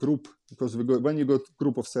 group, because when you got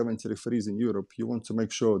group of 70 referees in Europe, you want to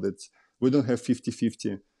make sure that we don't have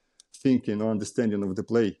 50-50 thinking or understanding of the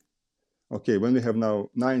play. Okay, when we have now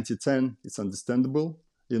 90-10, it's understandable.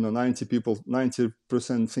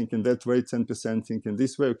 90% thinking that way, 10% thinking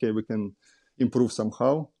this way. Okay, we can improve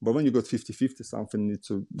somehow. But when you got 50-50, something needs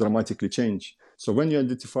to dramatically change. So when you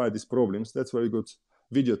identify these problems, that's why you got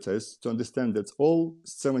video tests to understand that all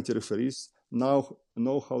 70 referees now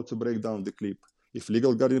know how to break down the clip. If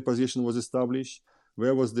legal guarding position was established,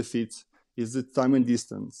 where was the fit? Is it time and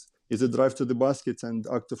distance? Is it drive to the basket and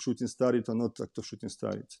act of shooting started or not act of shooting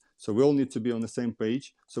started? So we all need to be on the same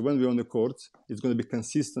page. So when we're on the court, it's going to be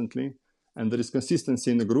consistently, and there is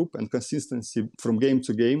consistency in the group and consistency from game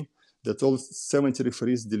to game, that all 70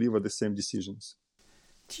 referees deliver the same decisions.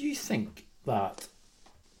 Do you think that,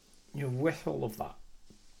 with all of that,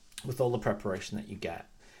 with all the preparation that you get,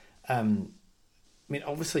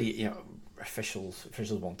 obviously, officials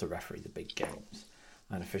want to referee the big games,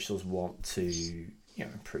 and officials want to,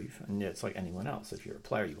 improve. And it's like anyone else. If you're a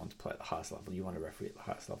player, you want to play at the highest level. You want to referee at the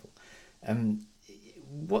highest level.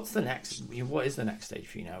 What's the next? What is the next stage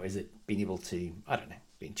for you now? Is it being able to,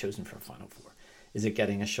 being chosen for a Final Four? Is it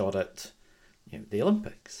getting a shot at, the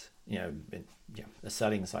Olympics?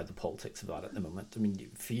 Setting aside the politics of that at the moment.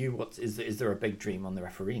 For you, is there a big dream on the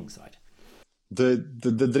refereeing side?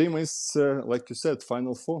 The dream is, like you said,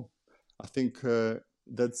 Final Four. I think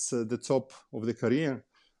that's the top of the career,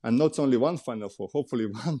 and not only one Final Four. Hopefully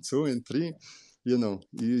 1, 2, and 3. You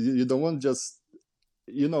don't want just.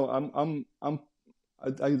 I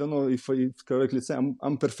don't know if I correctly say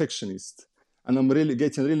I'm perfectionist, and I'm really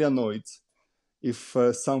getting really annoyed if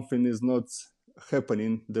something is not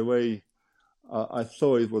happening the way I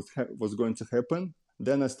thought it was going to happen.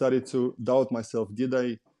 Then I started to doubt myself. Did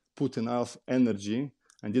I put enough energy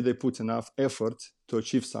and did I put enough effort to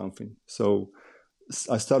achieve something? So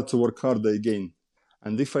I start to work harder again.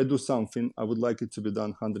 And if I do something, I would like it to be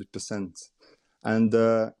done 100%. And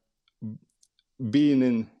being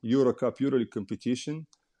in EuroCup, EuroLeague competition,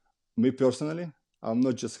 me personally, I'm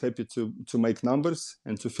not just happy to make numbers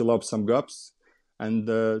and to fill up some gaps and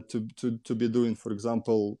to be doing, for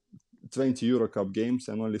example, 20 EuroCup games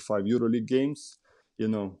and only 5 EuroLeague games,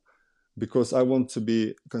 because I want to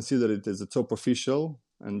be considered as a top official.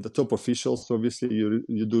 And the top officials, obviously,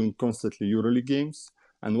 you're doing constantly EuroLeague games.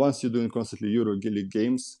 And once you're doing constantly EuroLeague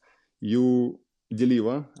games, you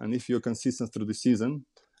deliver. And if you're consistent through the season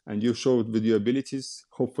and you show it with your abilities,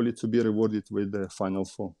 hopefully to be rewarded with the Final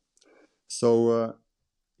Four. So,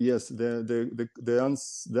 yes, the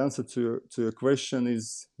answer to your question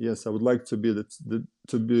is yes. I would like to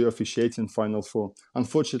be officiating Final Four.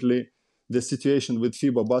 Unfortunately, the situation with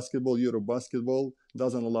FIBA basketball, Euro basketball,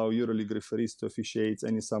 doesn't allow EuroLeague referees to officiate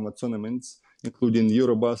any summer tournaments, including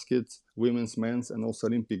Eurobasket, women's, men's, and also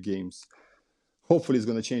Olympic Games. Hopefully, it's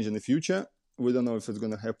going to change in the future. We don't know if it's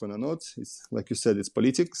going to happen or not. It's like you said, it's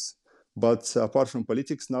politics. But apart from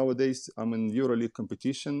politics, nowadays I'm in EuroLeague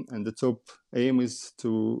competition, and the top aim is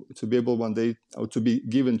to be able one day, or to be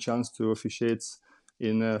given chance to officiate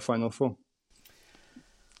in Final Four.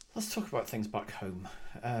 Let's talk about things back home.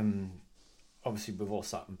 Obviously, we've all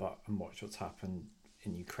sat and watched what's happened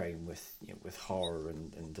in Ukraine with horror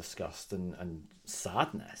and disgust and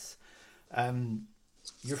sadness.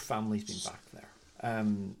 Your family's been back there.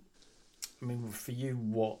 For you,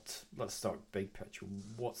 let's start big picture.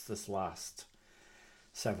 What's this last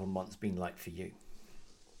several months been like for you?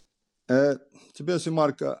 To be honest with you,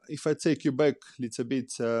 Mark, if I take you back a little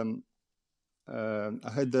bit,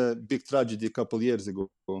 I had a big tragedy a couple of years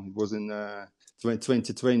ago. It was in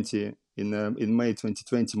 2020, in May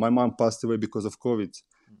 2020. My mom passed away because of COVID.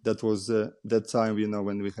 That was that time,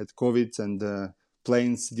 when we had COVID and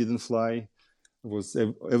planes didn't fly.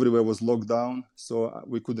 everywhere was locked down, so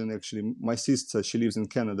we couldn't actually. My sister, she lives in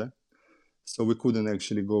Canada, so we couldn't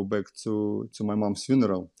actually go back to my mom's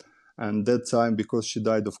funeral. And that time, because she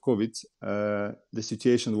died of COVID, the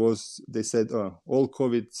situation was, they said, all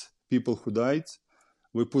COVID people who died,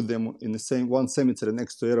 we put them in the same one cemetery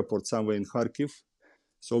next to airport somewhere in Kharkiv.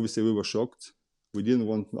 So obviously we were shocked. We didn't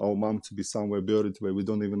want our mom to be somewhere buried where we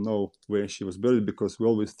don't even know where she was buried, because we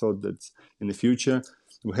always thought that in the future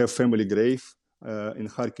we have family grave in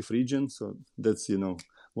Kharkiv region. So that's,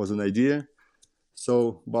 was an idea.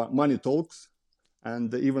 So, but money talks.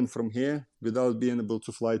 And even from here, without being able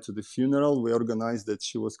to fly to the funeral, we organized that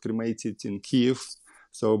she was cremated in Kiev.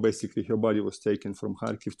 So basically her body was taken from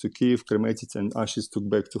Kharkiv to Kiev, cremated, and ashes took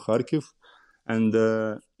back to Kharkiv. And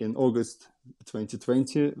in August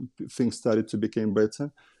 2020, things started to become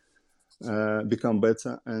better.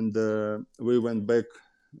 And we went back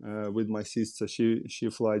with my sister. She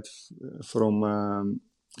flight from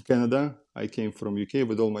Canada. I came from UK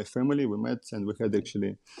with all my family. We met and we had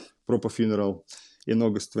actually proper funeral in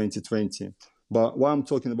August 2020. But why I'm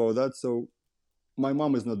talking about that, so my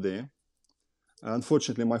mom is not there.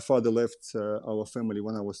 Unfortunately, my father left our family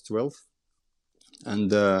when I was 12,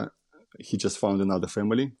 and he just found another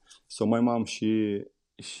family. So my mom, she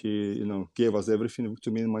gave us everything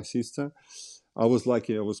to me and my sister. I was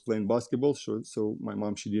lucky. I was playing basketball, so my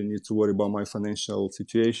mom, she didn't need to worry about my financial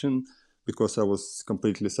situation, because I was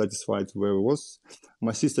completely satisfied where I was.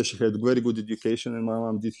 My sister, she had very good education, and my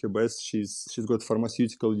mom did her best. She's got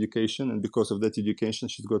pharmaceutical education, and because of that education,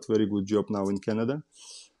 she's got very good job now in Canada.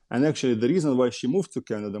 And actually, the reason why she moved to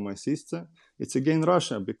Canada, my sister, it's again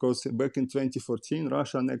Russia, because back in 2014,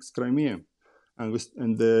 Russia annexed Crimea,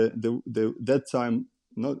 and that time,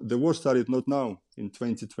 the war started not now in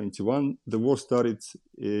 2021. The war started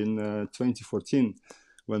in 2014,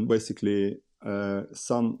 when basically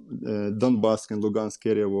some Donbass and Lugansk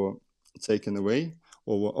area were taken away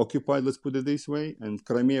or were occupied, let's put it this way, and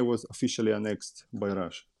Crimea was officially annexed by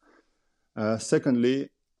Russia. Secondly,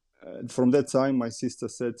 from that time, my sister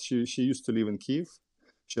said she used to live in Kiev.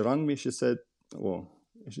 She rang me, she said,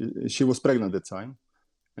 she was pregnant at the time,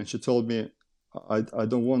 and she told me, I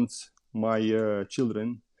don't want my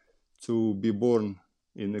children to be born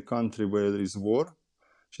in a country where there is war.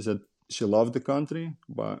 She said, she loved the country,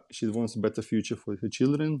 but she wants a better future for her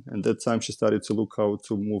children. And that time she started to look how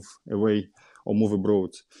to move away or move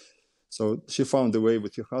abroad. So she found a way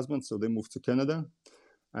with her husband, so they moved to Canada.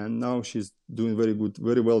 And now she's doing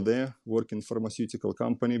very well there, working in a pharmaceutical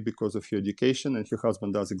company because of her education. And her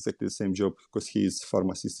husband does exactly the same job because he is a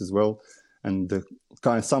pharmacist as well. And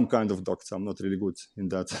some kind of doctor. I'm not really good in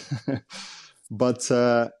that. But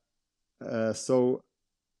so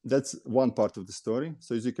that's one part of the story.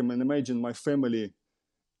 So as you can imagine, my family,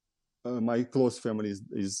 my close family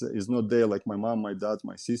is not there, like my mom, my dad,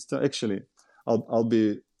 my sister. Actually, I'll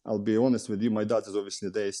be honest with you. My dad is obviously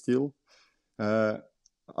there still.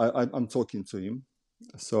 I'm talking to him.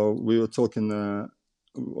 So we were talking at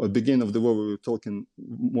the beginning of the war. We were talking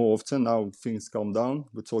more often. Now things calm down.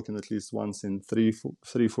 We're talking at least once in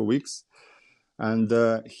 3-4 weeks. And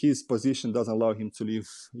his position doesn't allow him to leave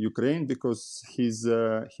Ukraine because he's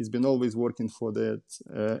been always working for the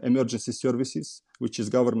emergency services, which is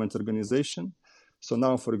government organization. So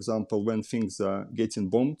now, for example, when things are getting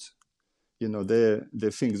bombed,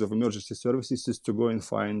 the things of emergency services is to go and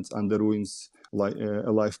find under ruins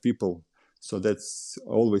alive people. So that's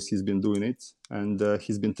always he's been doing it, and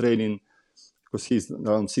he's been training because he's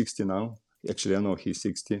around 60 now. Actually, I know he's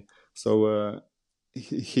 60. So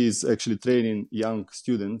he's actually training young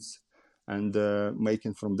students and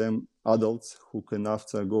making from them adults who can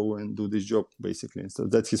after go and do this job, basically. So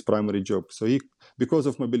that's his primary job. So he, because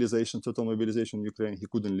of mobilization, total mobilization in Ukraine, he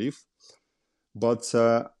couldn't leave. But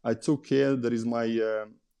I took care. There is my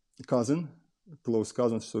cousin, close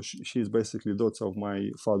cousin. So she is basically daughter of my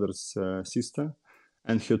father's sister,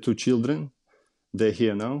 and her 2 children. They're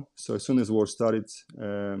here now. So as soon as war started,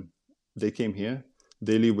 they came here.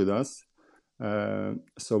 They live with us.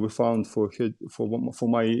 So we found for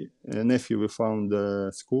my nephew, we found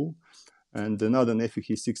a school, and another nephew,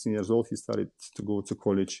 he's 16 years old. He started to go to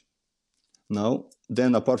college now.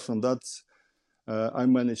 Then apart from that, I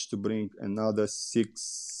managed to bring another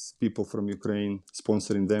 6 people from Ukraine,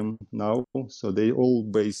 sponsoring them now. So they all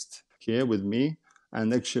based here with me.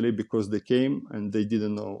 And actually, because they came and they do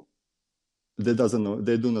not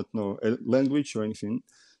know a language or anything.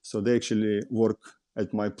 So they actually work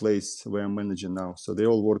at my place where I'm managing now. So they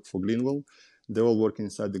all work for Greenwell. They all work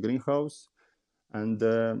inside the greenhouse. And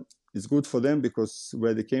it's good for them because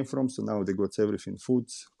where they came from, so now they got everything: food,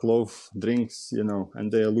 clothes, drinks, and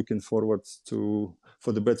they are looking forward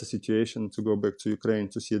for the better situation to go back to Ukraine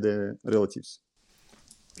to see their relatives.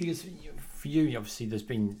 Because for you, obviously, there's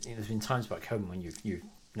been times back home when you've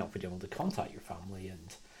not been able to contact your family,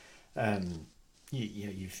 and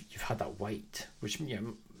you've had that wait, which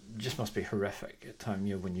just must be horrific at time.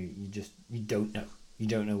 When you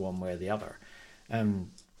don't know one way or the other.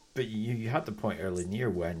 But you had the point early in the year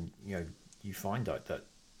when you find out that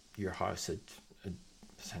your house had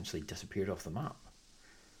essentially disappeared off the map.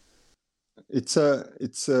 It's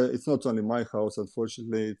not only my house,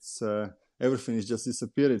 unfortunately. It's everything is just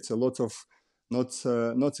disappeared. It's a lot of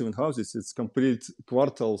not even houses. It's complete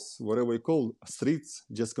quarters, whatever you call streets,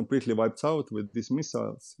 just completely wiped out with these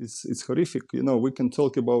missiles. It's horrific. We can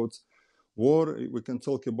talk about war. We can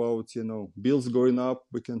talk about bills going up.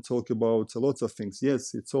 We can talk about a lot of things.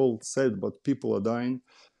 Yes, it's all sad, but people are dying.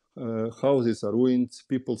 Houses are ruined.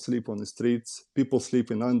 People sleep on the streets. People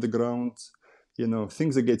sleep in underground.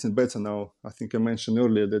 Things are getting better now. I think I mentioned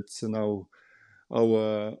earlier that now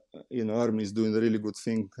our army is doing a really good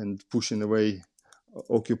thing and pushing away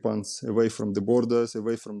occupants away from the borders,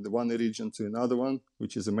 away from the one region to another one,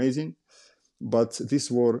 which is amazing. But this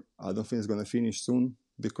war, I don't think is going to finish soon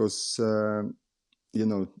because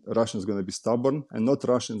Russians are going to be stubborn, and not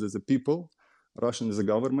Russians as a people. Russians as a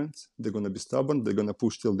government, they're going to be stubborn. They're going to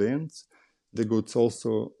push till the end. They got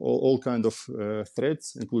also all kind of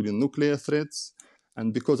threats, including nuclear threats,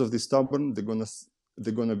 and because of this stubborn, they're going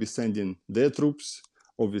to be sending their troops.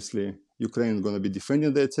 Obviously, Ukraine is going to be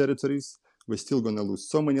defending their territories. We're still going to lose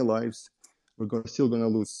so many lives. We're still going to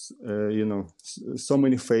lose, so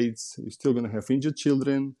many fates. We're still going to have injured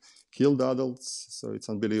children, killed adults. So it's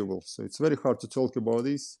unbelievable. So it's very hard to talk about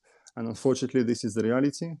this. And unfortunately, this is the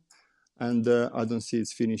reality. And I don't see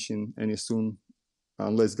it's finishing any soon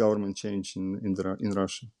unless government change in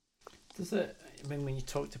Russia. Does it? I mean, when you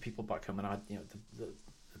talk to people back home, and I,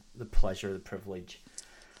 the pleasure, the privilege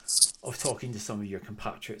of talking to some of your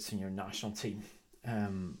compatriots in your national team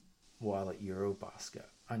while at Eurobasket,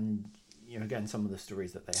 and again, some of the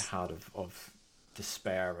stories that they had of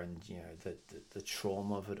despair and the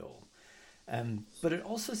trauma of it all. But it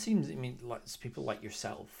also seems, like people like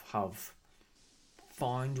yourself have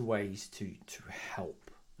found ways to help.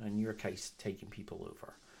 In your case, taking people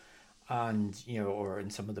over, and or in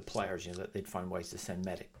some of the players, that they'd find ways to send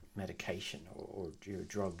medication or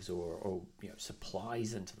drugs or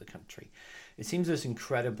supplies into the country. It seems there's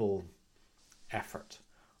incredible effort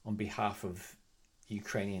on behalf of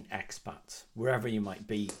Ukrainian expats, wherever you might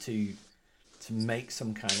be, to make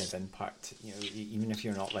some kind of impact. Even if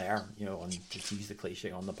you're not there, on, to use the cliche,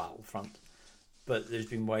 on the battlefront. But there's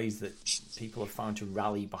been ways that people have found to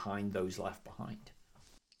rally behind those left behind.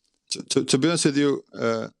 To be honest with you,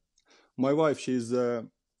 my wife, she's a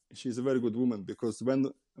very good woman, because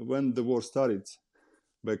when the war started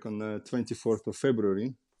back on the 24th of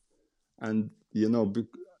February, and the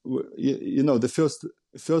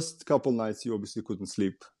first couple nights you obviously couldn't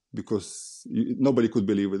sleep because nobody could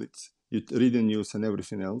believe it. You read the news and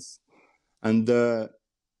everything else, and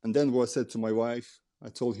then what I said to my wife, I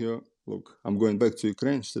told her, look, I'm going back to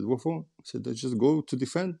Ukraine. She said, what for? I said, I just go to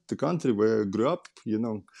defend the country where I grew up,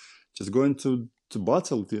 just going to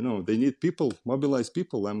battle, they need people, mobilize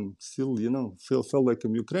people. I'm still, felt like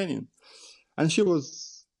I'm Ukrainian. And she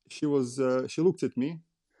looked at me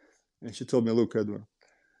and she told me, look, Edward,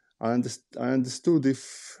 I understood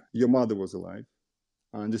if your mother was alive.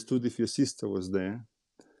 I understood if your sister was there,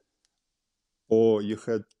 or you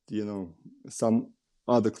had, some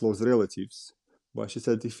other close relatives. But she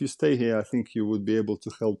said, if you stay here, I think you would be able to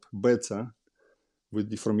help better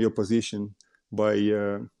from your position by,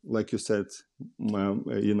 like you said,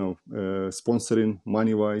 sponsoring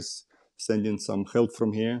money-wise, sending some help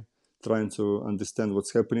from here, trying to understand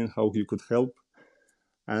what's happening, how you could help.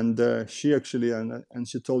 And she actually, and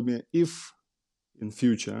she told me, if in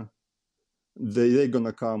future they're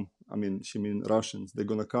gonna come, Russians, they're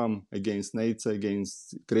gonna come against NATO,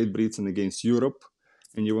 against Great Britain, against Europe,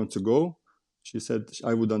 and you want to go, she said,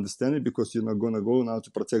 I would understand it, because you're not gonna go now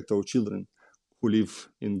to protect our children who live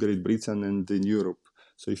in Great Britain and in Europe.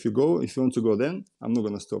 So if you want to go, then I'm not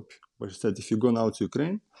gonna stop you. But she said, if you go now to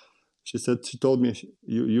Ukraine, she told me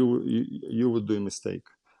you would do a mistake.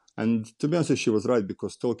 And to be honest, she was right,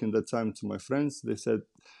 because talking that time to my friends, they said,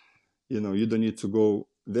 you don't need to go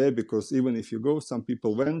there, because even if you go, some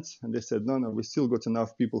people went and they said, no, we still got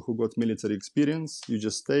enough people who got military experience. You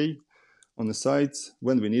just stay on the side.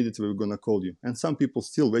 When we need it, we're going to call you. And some people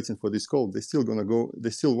still waiting for this call. They still going to go. They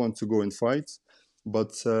still want to go and fight.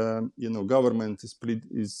 But, government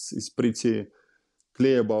is pretty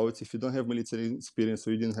clear about. If you don't have military experience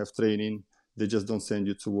or you didn't have training, they just don't send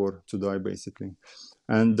you to war to die, basically.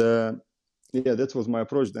 And that was my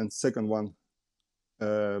approach. Then second one,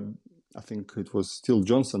 I think it was still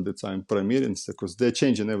Johnson at the time, Prime Minister, because they're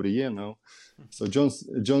changing every year now. So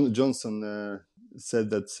Johnson said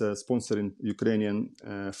that sponsoring Ukrainian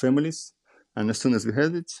families. And as soon as we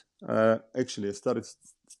had it, actually I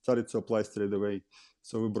started to apply straight away.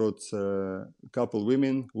 So we brought a couple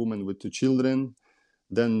women with 2 children.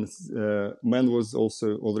 Then man was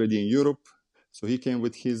also already in Europe. So he came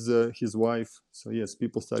with his wife. So yes,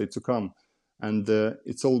 people started to come. And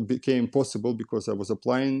it all became possible because I was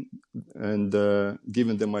applying and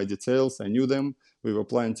giving them my details. I knew them. We were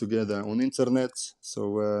applying together on internet.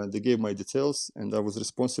 So they gave my details, and I was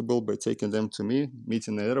responsible by taking them to me,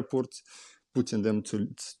 meeting the airport, putting them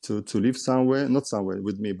to live somewhere, not somewhere,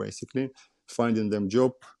 with me basically, finding them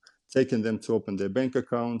job, taking them to open their bank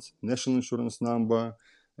account, national insurance number,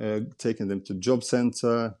 taking them to job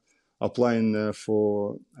center, applying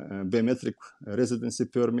for biometric residency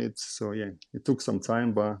permit. So yeah, it took some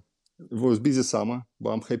time, but it was busy summer. But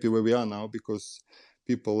I'm happy where we are now because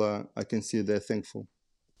people, I can see they're thankful.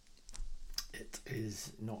 It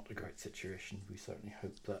is not a great situation. We certainly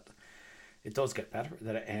hope that it does get better,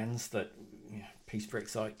 that it ends, that peace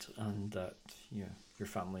breaks out, and that your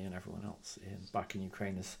family and everyone else back in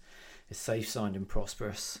Ukraine is safe, sound, and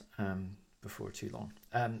prosperous before too long.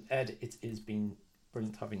 Ed, it has been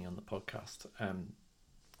brilliant having you on the podcast.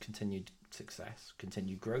 Continued success,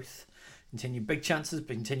 continued growth, continued big chances,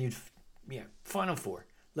 continued Final Four.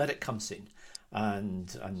 Let it come soon,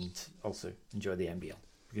 and also enjoy the NBL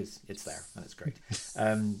because it's there and it's great.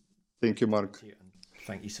 Thank you, Mark.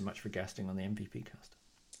 Thank you so much for guesting on the MVP cast.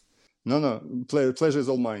 No, pleasure is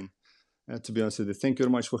all mine. To be honest with you, thank you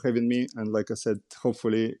very much for having me. And like I said,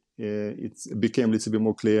 hopefully it became a little bit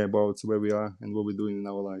more clear about where we are and what we're doing in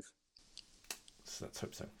our life. So let's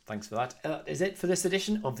hope so. Thanks for that. That is it for this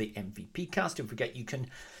edition of the MVP cast. Don't forget you can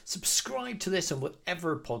subscribe to this on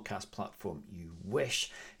whatever podcast platform you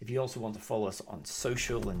wish. If you also want to follow us on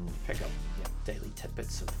social and pick up daily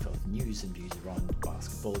tidbits of news and views around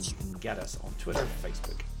basketball, you can get us on Twitter,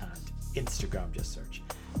 Facebook and Instagram. Just search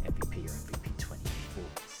MVP or MVP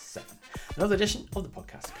 24/7. Another edition of the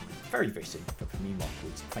podcast coming very, very soon. But for me, Mark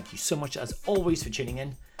Woods, thank you so much as always for tuning in,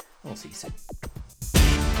 and we'll see you soon.